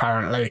down,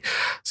 apparently.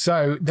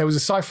 So there was a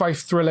sci-fi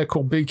thriller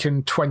called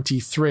Beacon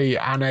 23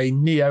 and a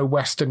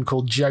neo-western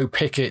called Joe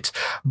Pickett.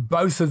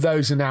 Both of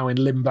those are now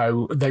in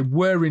limbo. They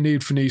were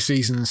renewed for new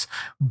seasons,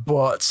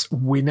 but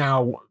we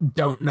now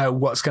don't know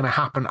what's going to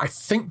happen. I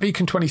think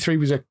Beacon 23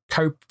 was a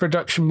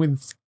co-production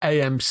with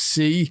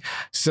AMC,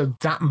 so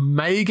that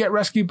may get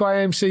rescued by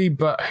AMC,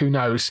 but who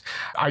knows?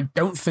 I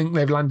don't think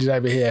they've landed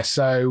over here,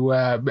 so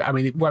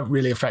it won't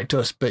really affect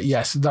us, but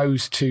yes,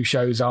 those two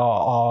shows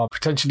are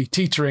potentially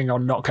teetering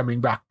on not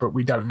coming back, but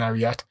we don't know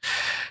yet.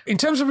 In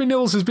terms of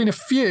renewals, there's been a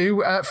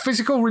few.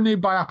 Physical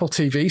renewed by Apple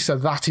TV, so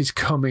that is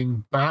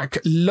coming back.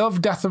 Love,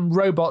 Death and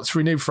Robots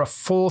renewed for a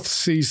 4th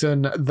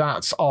season,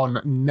 that's on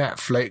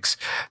Netflix.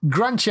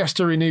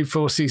 Grantchester renewed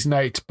for season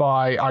 8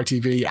 by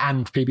ITV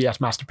and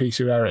PBS Masterpiece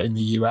Era in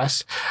the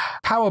US.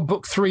 Power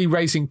Book 3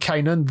 Raising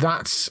Kanan,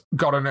 that's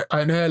got an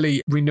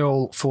early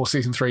renewal for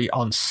season 3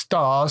 on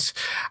Stars.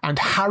 And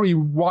Harry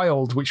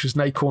Wild, which was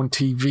an Acorn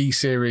TV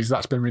series,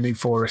 that's been renewed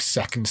for a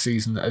 2nd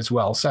season as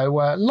well. So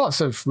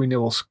lots of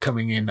renewals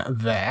coming in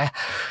there.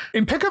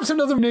 In pickups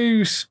and other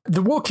news,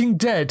 The Walking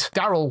Dead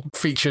Daryl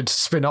featured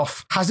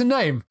spin-off has a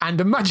name,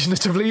 and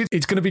imaginatively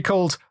it's going to be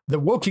called The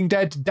Walking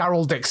Dead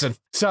Daryl Dixon.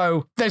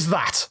 So there's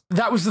that.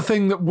 That was the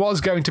thing that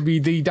was going to be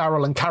the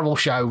Daryl and Carol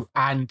show,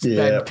 and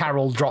then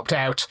Carol dropped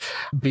out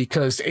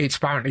because it's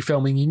apparently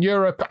filming in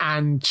Europe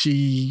and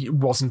she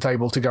wasn't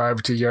able to go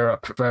over to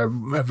Europe for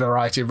a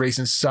variety of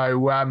reasons.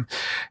 So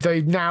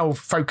they're now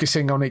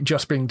focusing on it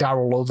just being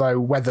Daryl, although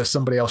whether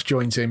somebody else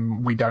joins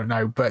him, we don't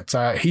know. But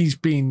he's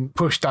been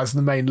pushed as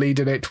the main lead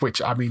in it,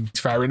 which, I mean, it's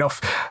fair enough.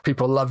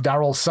 People love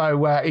Daryl.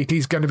 So it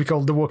is going to be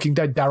called The Walking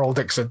Dead Daryl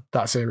Dixon,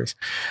 that series.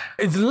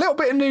 The little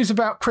bit of news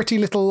about Pretty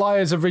Little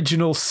Liars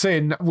Original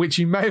Sin, which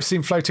you may have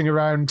seen floating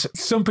around.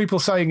 Some people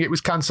saying it was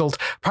cancelled.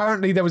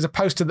 Apparently there was a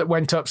poster that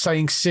went up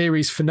saying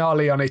series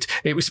finale on it.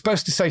 It was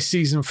supposed to say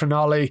season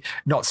finale,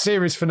 not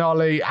series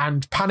finale,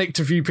 and panicked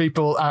a few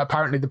people.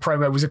 Apparently the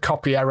promo was a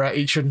copy error.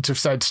 It shouldn't have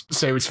said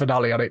series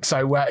finale on it.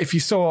 So if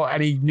you saw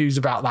any news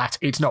about that,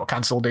 it's not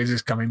cancelled. It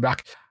is coming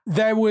back.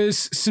 There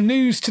was some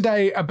news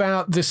today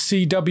about the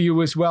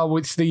CW as well,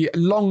 which the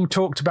long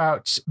talked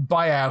about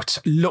buyout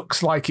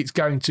looks like it's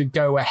going to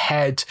go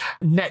ahead.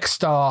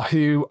 Nexstar,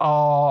 who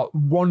are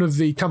one of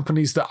the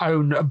companies that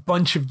own a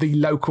bunch of the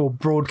local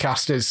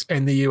broadcasters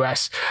in the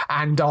US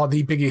and are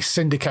the biggest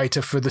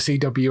syndicator for the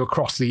CW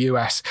across the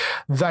US,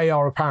 they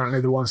are apparently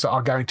the ones that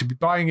are going to be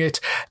buying it.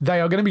 They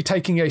are going to be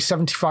taking a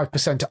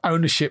 75%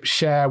 ownership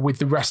share, with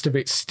the rest of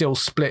it still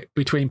split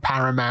between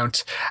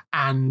Paramount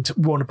and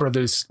Warner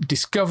Brothers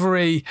Discovery.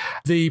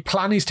 The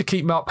plan is to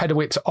keep Mark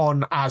Pedowitz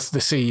on as the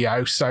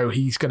CEO, so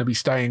he's going to be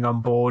staying on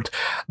board.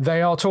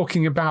 They are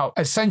talking about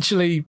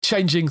essentially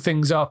changing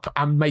things up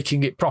and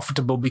making it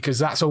profitable, because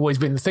that's always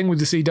been the thing with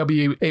the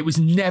CW. It was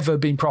never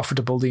been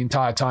profitable the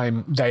entire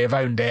time they have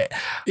owned it.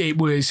 It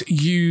was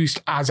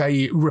used as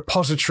a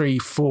repository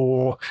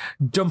for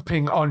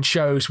dumping on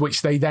shows,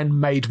 which they then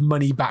made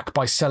money back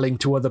by selling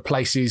to other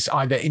places,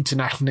 either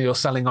internationally or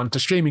selling onto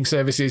streaming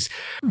services.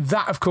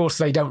 That, of course,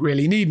 they don't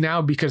really need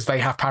now, because they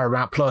have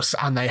Paramount Plus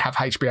and they have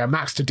HBO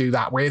Max to do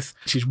that with,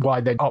 which is why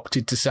they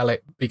opted to sell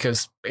it,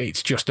 because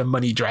it's just a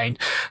money drain.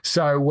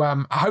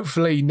 So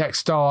hopefully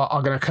Nexstar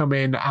are going to come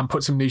in and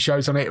put some new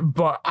shows on it.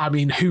 But I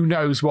mean, who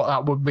knows what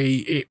that would be?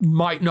 It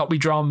might not be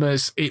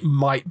dramas. It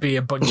might be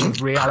a bunch of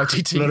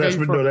reality TV. Let's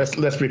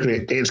be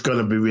clear. It's going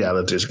to be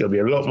reality. It's going to be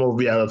a lot more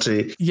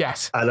reality.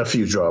 Yes. And a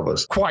few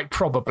dramas. Quite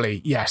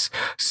probably, yes.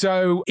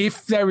 So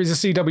if there is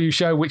a CW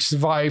show which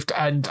survived,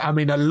 and I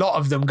mean, a lot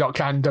of them got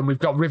canned, and we've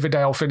got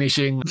Riverdale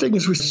finishing. The thing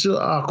is, we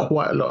still are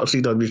quite a lot of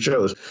CW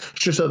shows. It's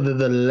just that they're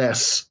the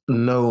less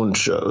known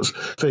shows.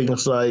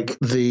 Things like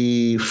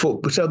the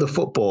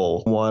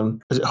football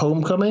one. Is it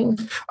Homecoming?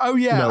 Oh,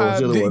 yeah.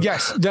 No,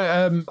 yes.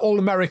 The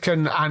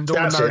All-American and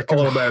All-American.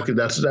 All-American.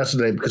 That's the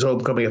name, because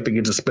Homecoming, I think,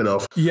 is a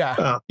spin-off.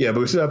 Yeah. But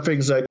we still have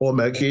things like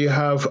All-American. You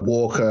have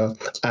Walker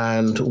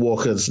and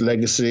Walker's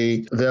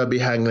Legacy. They'll be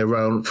hanging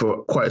around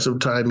for quite some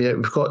time yet.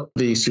 We've got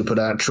the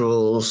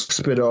Supernaturals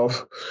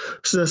spin-off.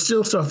 So there's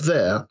still stuff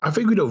there. I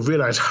think we don't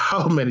realize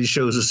how many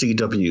shows the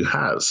CW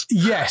has.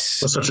 Yes.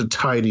 For such a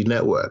tiny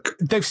network.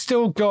 They've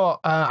still got,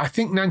 I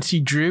think Nancy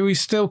Drew is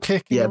still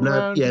kicking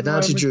around.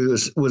 Nancy Drew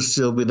would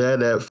still be there.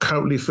 They're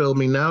currently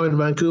filming now in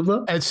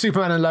Vancouver. And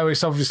Superman and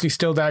Lois obviously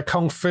still there.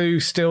 Kung Fu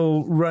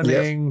still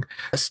running.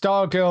 Yep.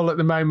 Stargirl at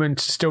the moment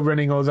still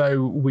running,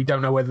 although we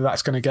don't know whether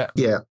that's going to get...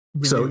 Yeah.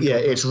 So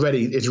it's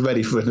ready. It's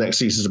ready for the next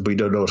season, but we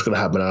don't know what's going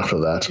to happen after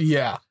that.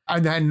 Yeah,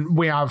 and then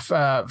we have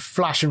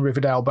Flash and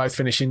Riverdale both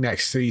finishing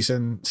next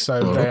season,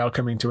 so they are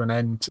coming to an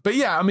end. But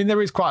yeah, I mean, there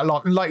is quite a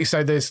lot, and like you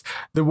say, there's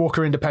the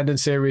Walker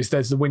Independent series,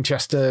 there's the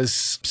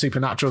Winchester's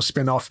Supernatural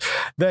spin-off,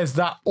 there's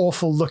that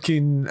awful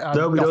looking.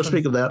 No, we don't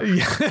speak of that.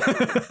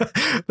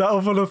 That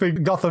awful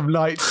looking Gotham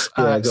Knights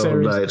Gotham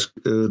series. Knights.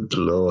 Good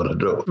Lord, I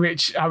don't.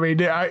 Which, I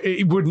mean,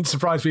 it wouldn't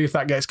surprise me if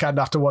that gets canned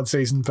after one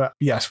season, but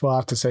yes, we'll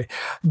have to see.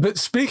 But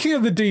speaking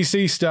of the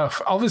DC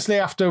stuff, obviously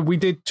after we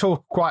did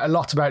talk quite a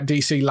lot about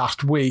DC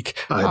last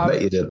week. I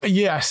bet you did.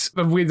 Yes,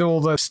 with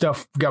all the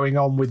stuff going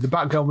on with the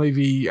Batgirl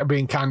movie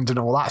being canned and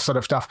all that sort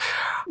of stuff.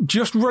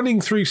 Just running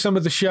through some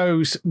of the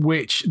shows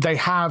which they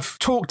have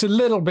talked a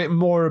little bit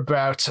more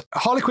about.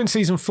 Harley Quinn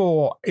Season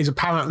 4 is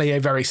apparently a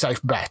very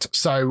safe bet.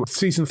 So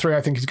Season 3,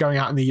 I think, is going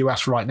out in the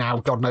US right now.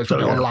 God knows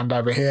when it will land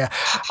over here.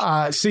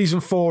 Season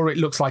 4, it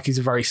looks like is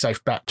a very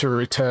safe bet to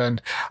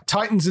return.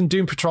 Titans and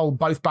Doom Patrol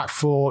both back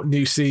for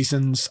new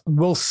seasons.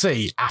 We'll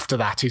see after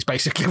that is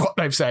basically what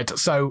they've said.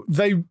 So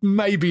they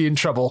may be in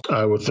trouble.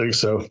 I would think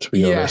so, to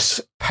be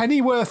honest.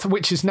 Pennyworth,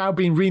 which has now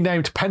been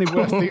renamed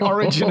Pennyworth, the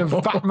origin of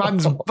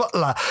Batman's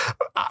butler.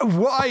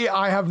 Why?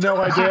 I have no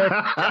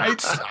idea.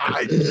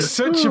 It's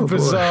such a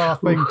bizarre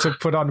thing to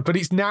put on, but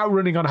it's now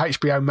running on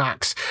HBO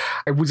Max.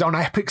 It was on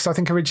Epix, I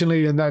think,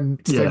 originally, and then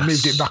they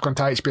moved it back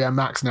onto HBO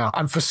Max now.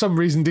 And for some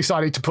reason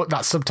decided to put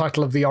that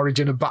subtitle of the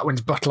origin of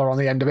Batman's butler on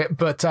the end of it.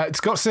 But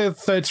it's got the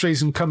third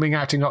season coming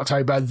out in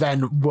October,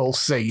 then we'll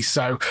see.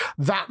 So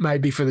that may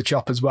be for the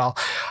chop as well.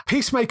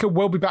 Peacemaker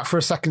will be back for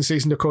a second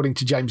season, according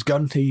to James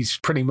Gunn. He's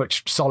pretty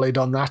much solid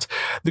on that.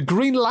 The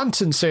Green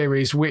Lantern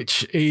series,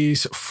 which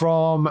is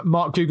from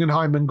Mark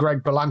Guggenheim and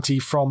Greg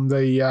Berlanti from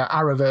the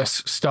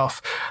Arrowverse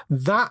stuff,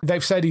 that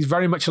they've said is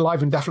very much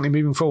alive and definitely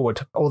moving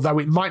forward, although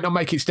it might not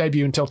make its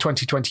debut until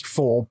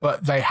 2024,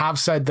 but they have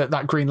said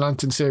that Green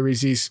Lantern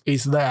series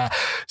is there.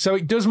 So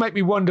it does make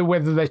me wonder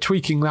whether they're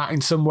tweaking that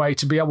in some way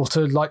to be able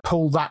to like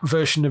pull that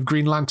version of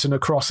Green Lantern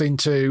across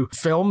into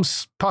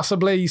films,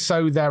 possibly,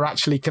 so they're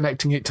actually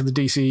connecting it to the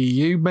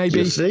DCEU, maybe.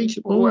 You think?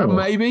 Well,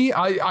 maybe.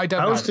 I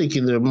don't know. I was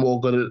thinking they're more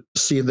going to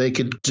see if they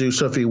could do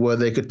something where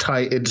they could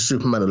tie it into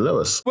Superman and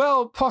Lois.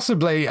 Well,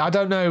 possibly. I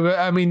don't know.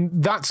 I mean,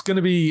 that's going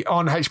to be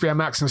on HBO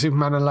Max, and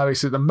Superman and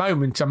Lois at the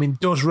moment, I mean,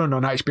 does run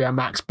on HBO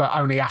Max, but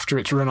only after after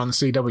its run on the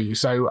CW.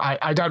 So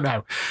I don't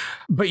know.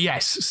 But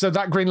yes, so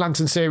that Green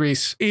Lantern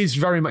series is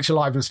very much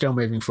alive and still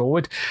moving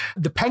forward.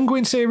 The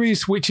Penguin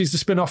series, which is the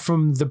spin-off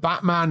from the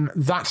Batman,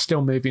 that's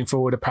still moving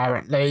forward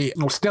apparently,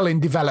 or still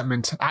in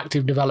development.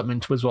 Active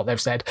development was what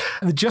they've said.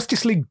 The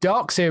Justice League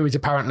Dark series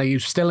apparently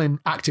is still in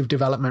active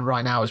development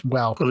right now as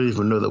well. I didn't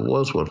even know there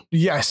was one.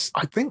 Yes,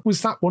 I think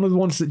was that one of the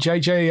ones that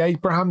J.J.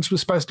 Abrams was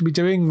supposed to be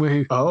doing?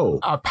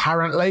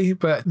 Apparently,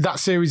 but that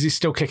series is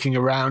still kicking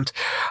around.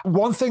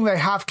 One thing they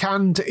have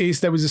canned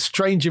is there was a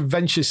Strange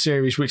Adventures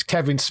series which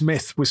Kevin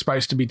Smith was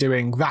supposed to be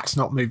doing. That's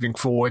not moving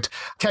forward.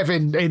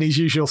 Kevin, in his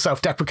usual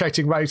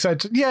self-deprecating way,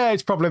 said, yeah,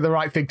 it's probably the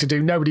right thing to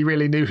do. Nobody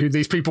really knew who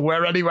these people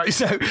were anyway,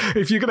 so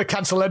if you're going to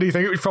cancel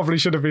anything, it probably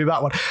should have been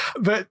that one.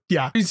 But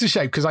yeah, it's a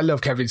shame because I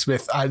love Kevin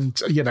Smith, and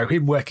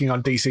him working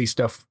on DC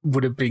stuff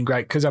would have been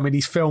great because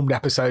he's filmed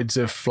episodes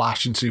of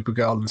Flash and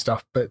Supergirl and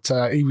stuff, but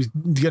he was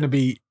going to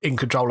be in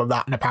control of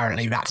that, and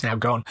apparently that's now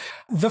gone.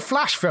 The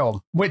Flash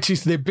film, which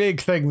is the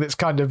big thing that's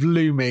kind of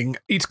looming,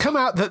 it's come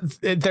out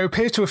that they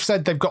appear to have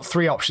said they've got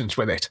three options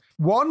with it.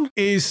 One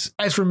is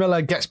Ezra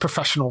Miller gets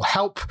professional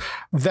help,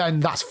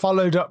 then that's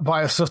followed up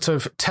by a sort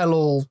of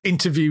tell-all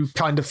interview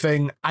kind of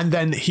thing, and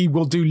then he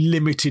will do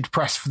limited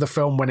press for the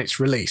film when it's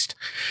released.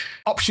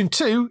 Option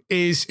two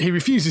is he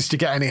refuses to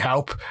get any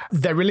help.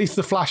 They release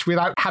The Flash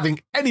without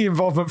having any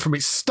involvement from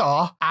its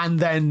star, and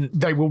then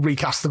they will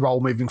recast the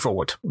role moving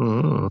forward.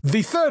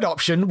 The third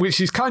option,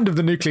 which is kind of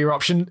the nuclear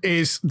option,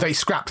 is they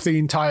scrap the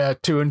entire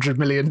 $200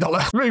 million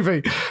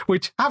movie,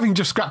 which, having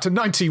just scrapped a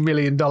 $90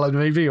 million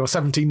movie or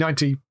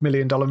 $90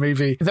 million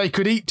movie, they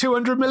could eat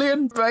 $200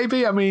 million,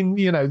 maybe. I mean,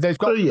 they've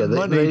got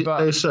money.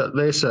 They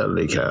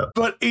certainly can.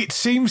 But it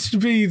seems to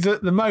be that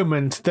at the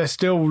moment they're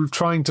still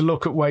trying to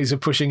look at ways of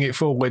pushing it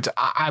forward.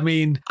 I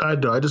mean, I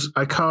know.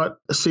 I can't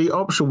see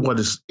option one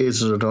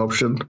is an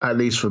option, at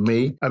least for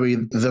me. I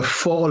mean, the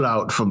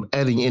fallout from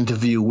any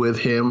interview with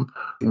him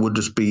would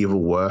just be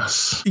even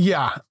worse.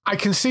 Yeah, I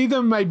can see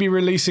them maybe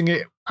releasing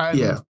it.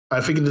 Yeah,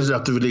 I think it doesn't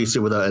have to release it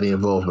without any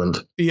involvement.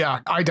 Yeah,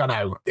 I don't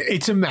know.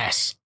 It's a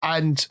mess.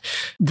 And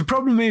the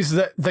problem is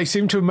that they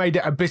seem to have made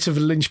it a bit of a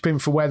linchpin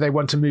for where they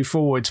want to move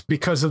forward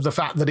because of the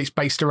fact that it's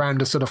based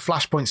around a sort of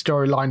Flashpoint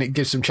storyline. It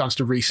gives them a chance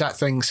to reset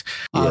things.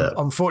 Yeah.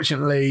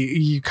 Unfortunately,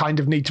 you kind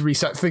of need to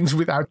reset things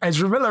without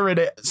Ezra Miller in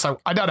it. So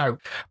I don't know.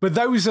 But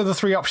those are the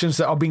three options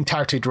that are being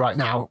touted right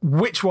now.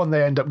 Which one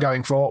they end up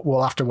going for,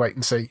 we'll have to wait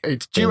and see.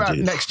 It's due out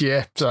next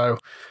year, so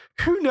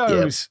who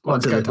knows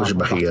what's going to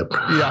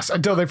happen? Yes,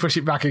 until they push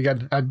it back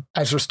again and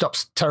Ezra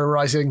stops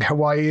terrorizing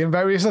Hawaii and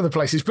various other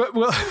places. But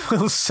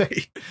we'll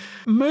see.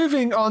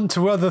 Moving on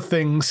to other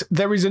things,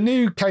 there is a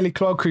new Kaylee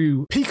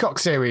Cuoco Peacock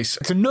series.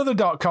 It's another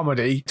dark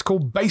comedy. It's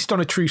called Based on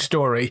a True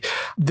Story.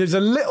 There's a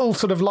little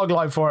sort of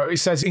logline for it. It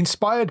says,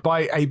 inspired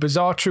by a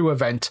bizarre true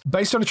event,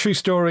 Based on a True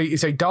Story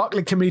is a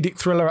darkly comedic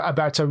thriller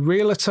about a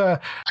realtor,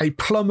 a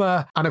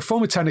plumber, and a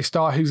former tennis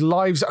star whose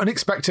lives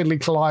unexpectedly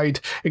collide,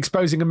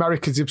 exposing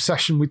America's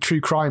obsession with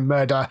true crime,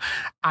 murder,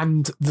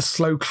 and the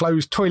slow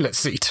closed toilet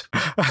seat.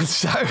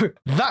 So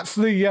that's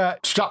the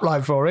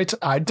strapline for it.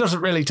 It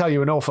doesn't really tell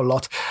you an awful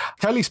lot.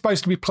 Kelly's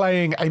supposed to be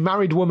playing a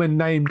married woman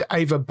named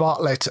Ava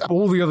Bartlett.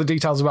 All the other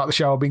details about the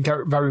show are being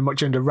very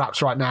much under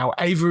wraps right now.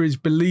 Ava is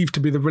believed to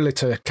be the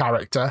realtor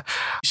character.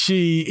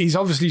 She is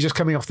obviously just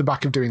coming off the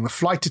back of doing The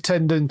Flight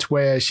Attendant,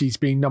 where she's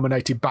been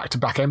nominated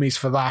back-to-back Emmys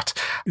for that.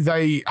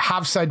 They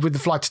have said with The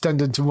Flight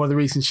Attendant, and one of the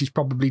reasons she's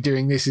probably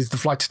doing this is The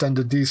Flight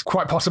Attendant is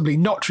quite possibly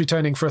not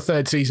returning for a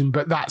third season,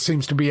 but that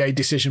seems to be a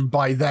decision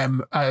by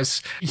them,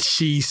 as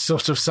she's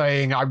sort of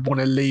saying, I want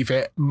to leave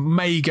it,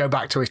 may go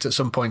back to it at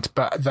some point,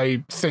 but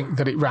they think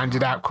that it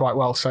rounded out quite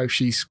well, so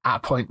she's at a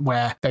point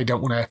where they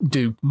don't want to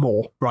do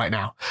more right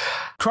now.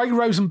 Craig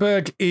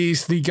Rosenberg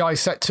is the guy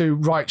set to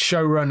write,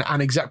 showrun,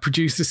 and exec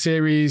produce the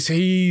series.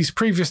 He's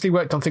previously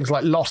worked on things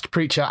like Lost,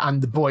 Preacher,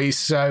 and The Boys,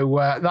 so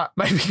that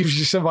maybe gives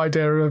you some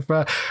idea of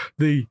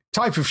the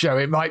type of show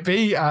it might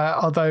be,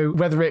 although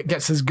whether it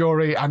gets as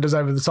gory and as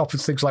over the top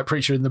as things like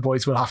Preacher and The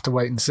Boys, we'll have to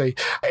wait and see.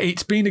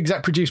 It's been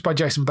exec produced by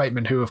Jason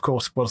Bateman, who of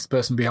course was the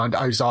person behind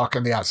Ozark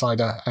and The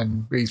Outsider,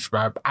 and he's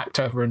an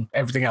actor and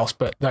everything else,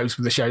 but those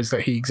were the shows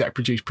that he exec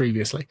produced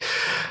previously.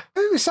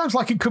 It sounds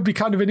like it could be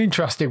kind of an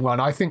interesting one.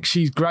 I think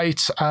she's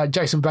great.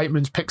 Jason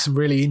Bateman's picked some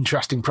really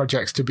interesting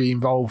projects to be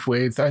involved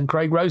with, and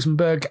Craig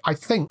Rosenberg, I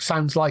think,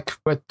 sounds like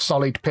a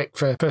solid pick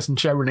for person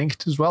showrunning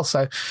it as well,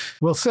 so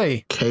we'll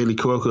see. Kaylee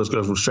Cuoco's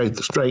going from strength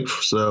to strength,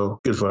 so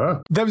good for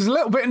her. There was a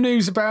little bit of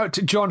news about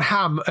John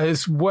Hamm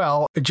as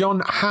well.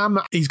 John Hamm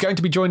is going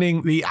to be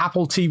joining the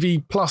Apple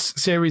TV Plus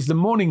series The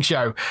Morning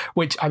Show,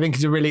 which I think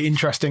is a really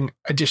interesting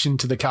addition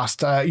to the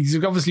cast.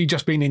 He's obviously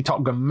just been in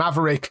Top Gun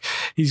Maverick.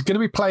 He's going to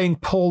be playing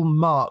Paul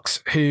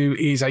Marks, who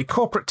is a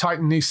corporate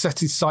titan who set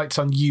his sights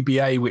on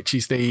UBA, which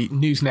is the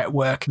news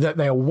network that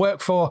they all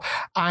work for,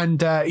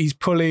 and he's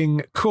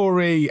pulling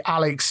Corey,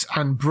 Alex,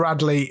 and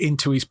Bradley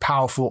into his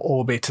powerful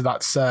orbit.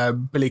 That's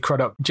Billy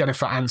Crudup,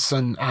 Jennifer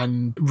Aniston,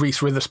 and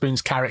Reese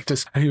Witherspoon's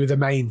characters, who are the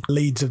main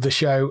leads of the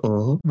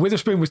show.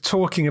 Witherspoon was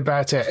talking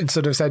about it and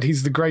sort of said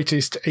he's the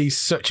greatest, he's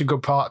such a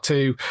good part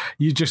too,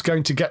 you're just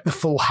going to get the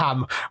full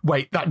ham.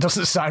 Wait, that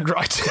doesn't sound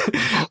right.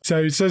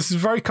 So it's a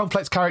very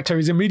complex character.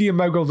 He's a media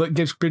mogul that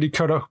gives Billy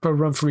Crudup a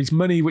run for his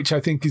money, which I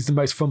think is the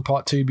most fun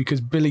part too,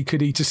 because Billy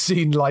could eat a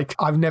scene like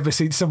I've never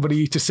seen somebody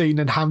eat a scene,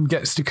 and Ham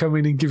gets to come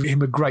in and give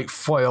him a great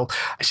foil.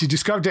 She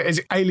described it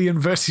as Alien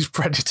versus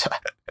Predator.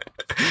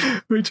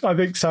 Which I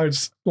think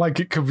sounds like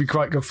it could be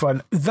quite good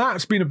fun.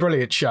 That's been a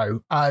brilliant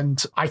show,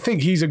 and I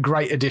think he's a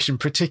great addition,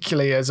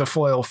 particularly as a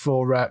foil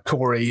for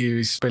Corey,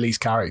 who's Billy's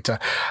character.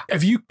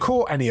 Have you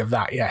caught any of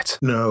that yet?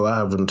 No, I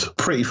haven't.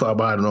 Pretty far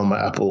behind on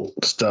my Apple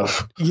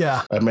stuff.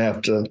 Yeah. I may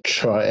have to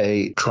try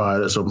it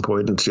at some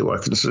point and see what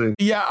I can see.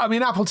 Yeah, I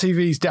mean, Apple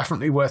TV is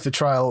definitely worth a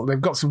trial. They've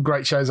got some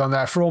great shows on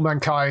there. For All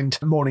Mankind,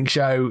 Morning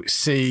Show,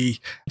 See.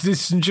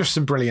 There's just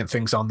some brilliant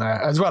things on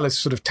there, as well as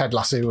sort of Ted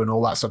Lasso and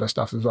all that sort of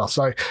stuff as well.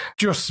 So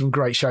just some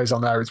great shows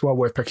on there. It's well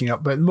worth picking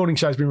up. But the Morning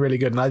Show's been really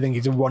good, and I think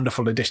it's a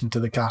wonderful addition to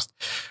the cast.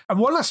 And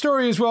one last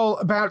story as well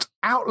about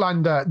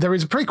Outlander. There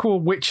is a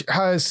prequel which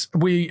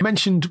we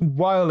mentioned a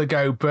while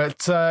ago,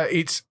 but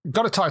it's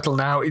got a title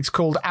now. It's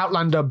called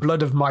Outlander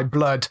Blood of My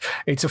Blood.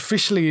 It's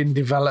officially in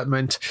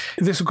development.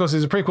 This, of course,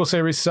 is a prequel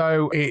series,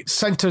 so it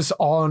centers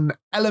on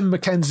Ellen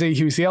Mackenzie,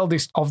 who's the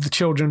eldest of the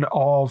children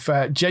of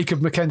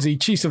Jacob Mackenzie,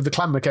 chief of the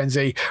Clan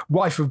Mackenzie,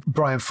 wife of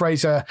Brian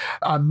Fraser,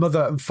 and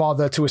mother and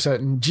father to a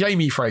certain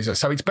Jamie Fraser.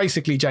 So it's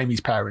basically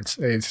Jamie's parents.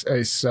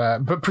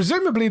 But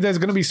presumably there's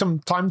going to be some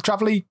time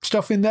travel-y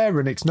stuff in there,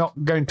 and it's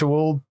not going to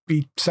all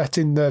be set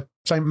in the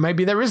same.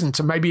 Maybe there isn't,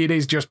 and maybe it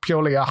is just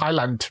purely a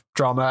Highland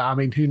drama. I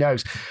mean, who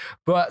knows?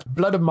 But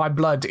Blood of My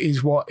Blood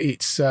is what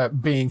it's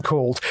being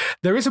called.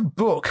 There is a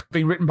book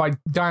being written by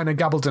Diana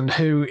Gabaldon,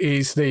 who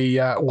is the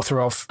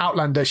author of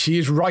Outlander. She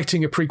is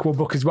writing a prequel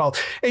book as well.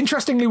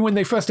 Interestingly, when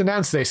they first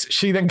announced this,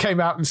 she then came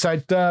out and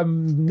said,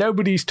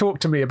 nobody's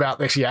talked to me about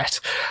this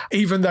yet,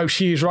 even though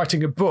she is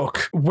writing a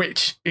book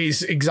which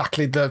is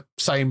exactly the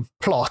same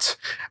plot.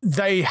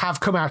 They have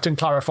come out and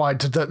clarified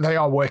that they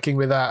are working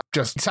with her.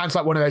 Just sounds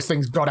like one of those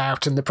things got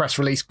out and the press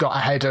release got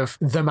ahead of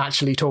them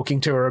actually talking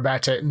to her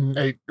about it, and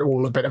it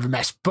all a bit of a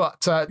mess.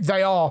 But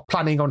they are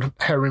planning on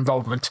her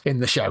involvement in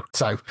the show,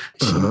 so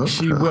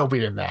she will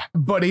be in there.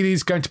 But it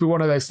is going to be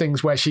one of those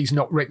things where she's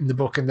not written the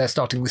book and they're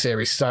starting the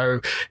series,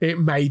 so it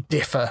may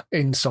differ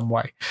in some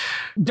way.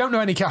 Don't know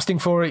any casting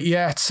for it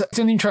yet. It's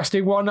an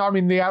interesting one. I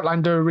mean, the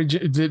Outlander,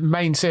 the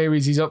main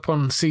series is up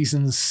on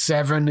season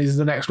 7, is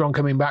the next one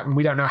coming back, and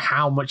we don't know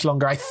how much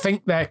longer. I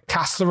think their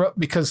casts are up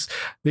because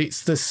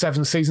it's the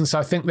 7th season, so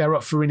I think they're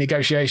up for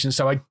renegotiation,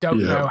 so I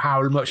don't know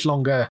how much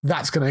longer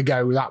that's going to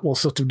go. That will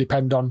sort of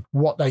depend on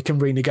what they can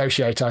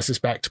renegotiate, I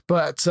suspect.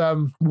 But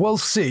we'll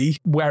see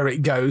where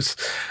it goes.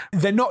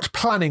 They're not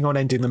planning on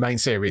ending the main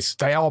series.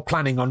 They are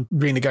planning on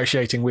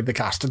renegotiating with the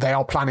cast. They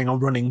are planning on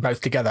running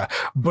both together.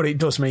 But it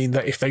does mean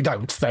that if they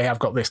don't, they have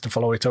got this to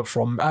follow it up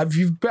from. Have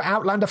you been an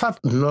Outlander fan?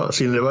 Not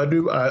seen it.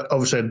 I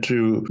obviously had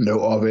to know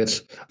of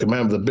it. I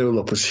remember the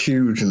build-up was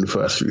huge in the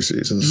first few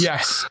seasons.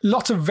 Yes.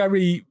 Lots of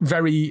very,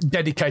 very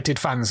dedicated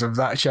fans of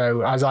that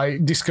show, as I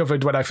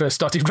discovered when I first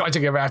started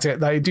writing about it.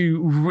 They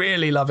do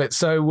really love it.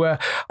 So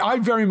I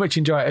very much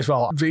enjoy it as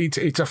well.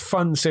 It's a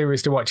fun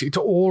series to watch. It's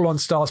all on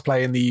Stars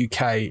Play in the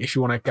UK if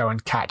you want to go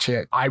and catch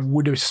it. I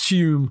would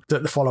assume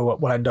that the follow-up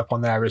will end up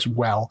on there as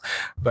well,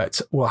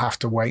 but we'll have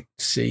to wait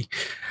and see.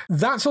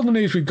 That's all the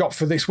news we've got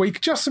for this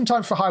week. Just some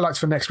time for highlights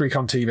for next week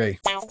on TV.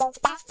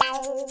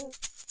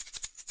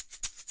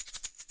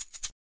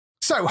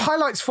 So,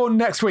 highlights for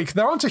next week.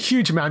 There aren't a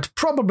huge amount,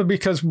 probably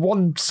because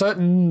one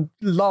certain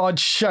large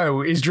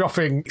show is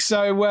dropping.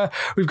 So,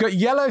 we've got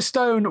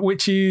Yellowstone,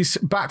 which is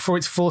back for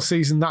its 4th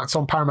season. That's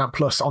on Paramount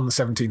Plus on the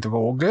 17th of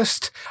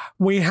August.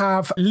 We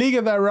have League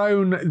of Their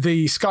Own,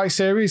 the Sky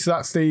series.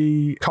 That's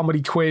the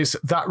comedy quiz.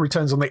 That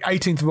returns on the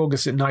 18th of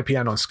August at 9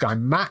 p.m. on Sky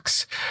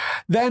Max.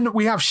 Then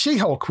we have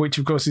She-Hulk, which,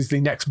 of course, is the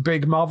next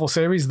big Marvel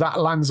series. That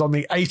lands on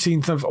the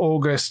 18th of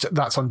August.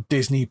 That's on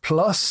Disney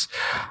Plus.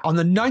 On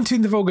the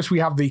 19th of August, we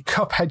have the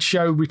Cuphead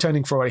show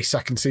returning for a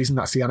 2nd season.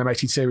 That's the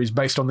animated series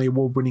based on the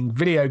award-winning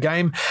video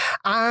game.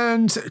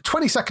 And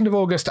 22nd of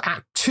August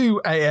at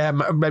 2 a.m.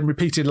 and then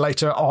repeated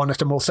later on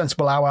at a more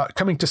sensible hour,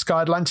 coming to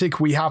Sky Atlantic,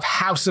 we have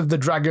House of the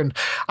Dragon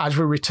as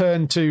we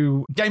return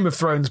to Game of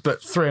Thrones,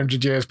 but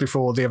 300 years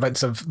before the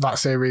events of that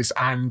series,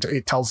 and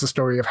it tells the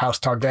story of House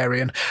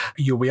Targaryen.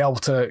 You'll be able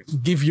to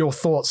give your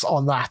thoughts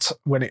on that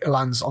when it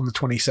lands on the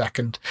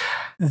 22nd.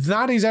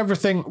 That is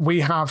everything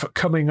we have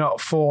coming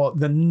up for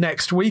the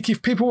next week.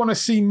 If people want to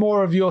see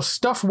more of your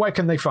stuff, where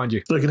can they find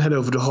you? They can head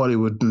over to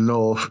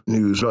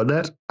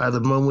HollywoodNorthNews.net. At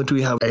the moment,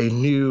 we have a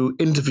new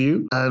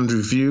interview and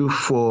review review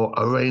for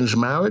Arranged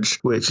Marriage,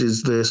 which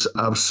is this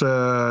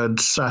absurd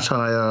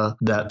satire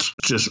that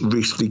just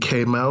recently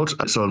came out.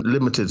 It's on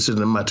limited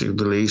cinematic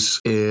release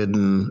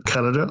in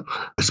Canada.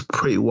 It's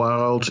pretty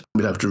wild.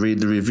 You'd have to read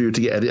the review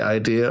to get any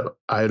idea.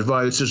 I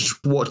advise just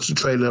watch the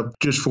trailer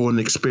just for an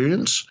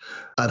experience.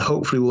 And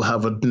hopefully we'll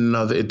have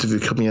another interview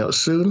coming out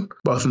soon.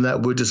 But other than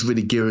that, we're just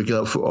really gearing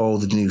up for all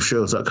the new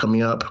shows that are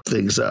coming up.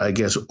 Things that I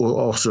guess will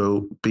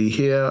also be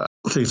here.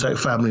 Things like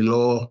Family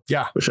Law,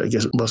 which I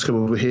guess must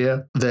come over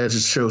here. There's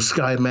a show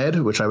Sky Med,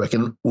 which I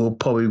reckon will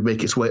probably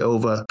make its way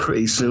over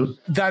pretty soon.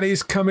 That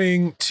is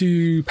coming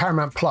to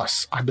Paramount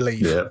Plus, I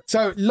believe. Yeah.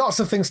 So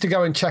lots of things to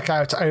go and check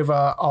out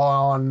over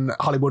on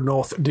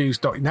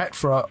HollywoodNorthNews.net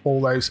for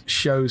all those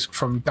shows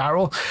from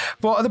Daryl.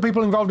 For other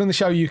people involved in the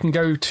show, you can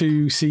go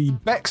to see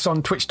Bex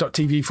on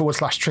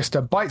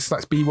twitch.tv/Trista Bytes.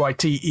 That's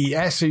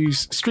BYTES,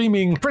 who's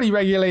streaming pretty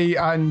regularly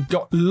and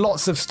got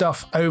lots of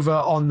stuff over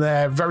on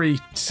there. Very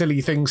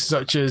silly things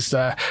such as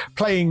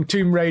playing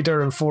Tomb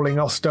Raider and falling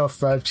off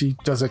stuff. She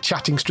does a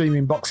chatting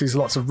streaming boxes,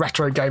 lots of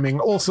retro gaming,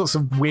 all sorts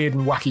of weird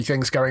and wacky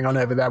things going on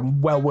over there.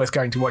 Well worth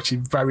going to watch. She's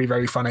very,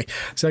 very funny.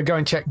 So go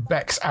and check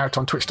Bex out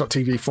on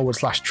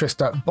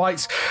twitch.tv/Trista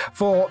Bytes.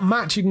 For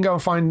Matt, you can go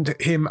and find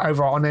him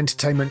over on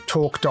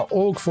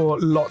entertainmenttalk.org for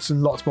lots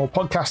and lots more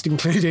podcasts,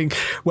 including,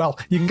 well,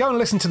 you can go and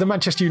listen to the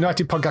Manchester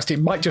United podcast.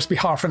 It might just be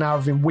half an hour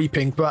of him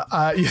weeping, but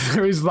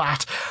there is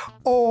that.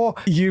 Or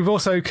you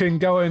also can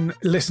go and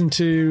listen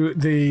to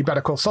the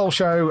Better Call Saul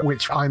show,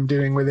 which I'm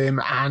doing with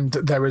him, and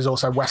there is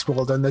also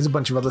Westworld, and there's a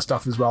bunch of other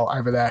stuff as well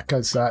over there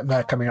because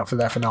they're coming up for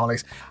their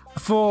finales.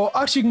 For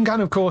us, you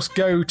can of course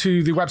go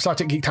to the website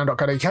at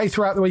geektown.co.uk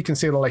throughout the week and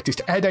see the latest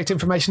air date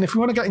information. If you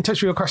want to get in touch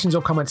with your questions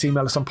or comments,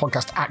 email us on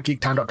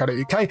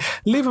podcast@geektown.co.uk.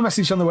 Leave a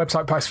message on the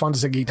website post. Find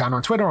us at Geektown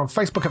on Twitter, on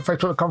Facebook at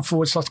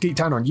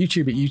facebook.com/Geektown, on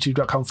YouTube at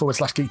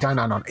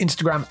youtube.com/Geektown, and on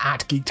Instagram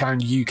at Geektown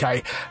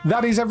UK.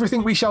 That is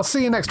everything. We shall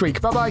see you next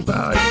week. Bye-bye.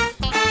 Bye.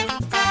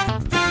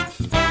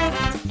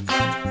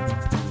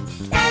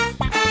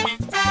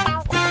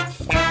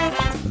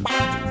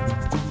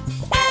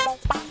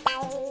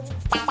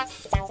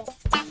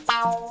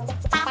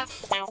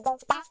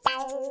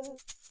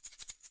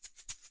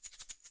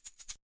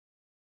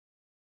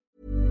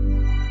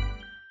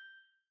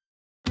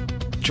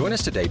 Join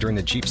us today during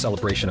the Jeep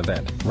Celebration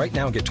event. Right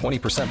now, get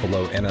 20%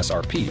 below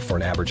MSRP for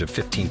an average of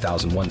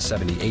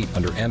 $15,178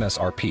 under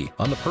MSRP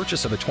on the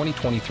purchase of a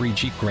 2023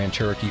 Jeep Grand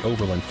Cherokee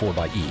Overland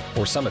 4xE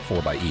or Summit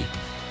 4xE.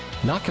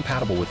 Not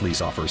compatible with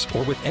lease offers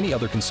or with any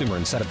other consumer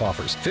incentive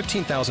offers.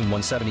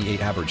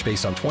 $15,178 average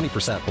based on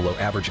 20% below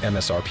average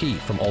MSRP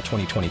from all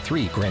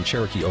 2023 Grand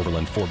Cherokee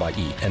Overland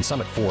 4xE and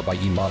Summit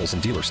 4xE models in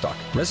dealer stock.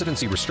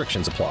 Residency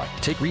restrictions apply.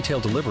 Take retail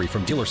delivery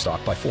from dealer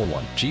stock by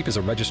 4/1. Jeep is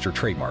a registered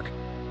trademark.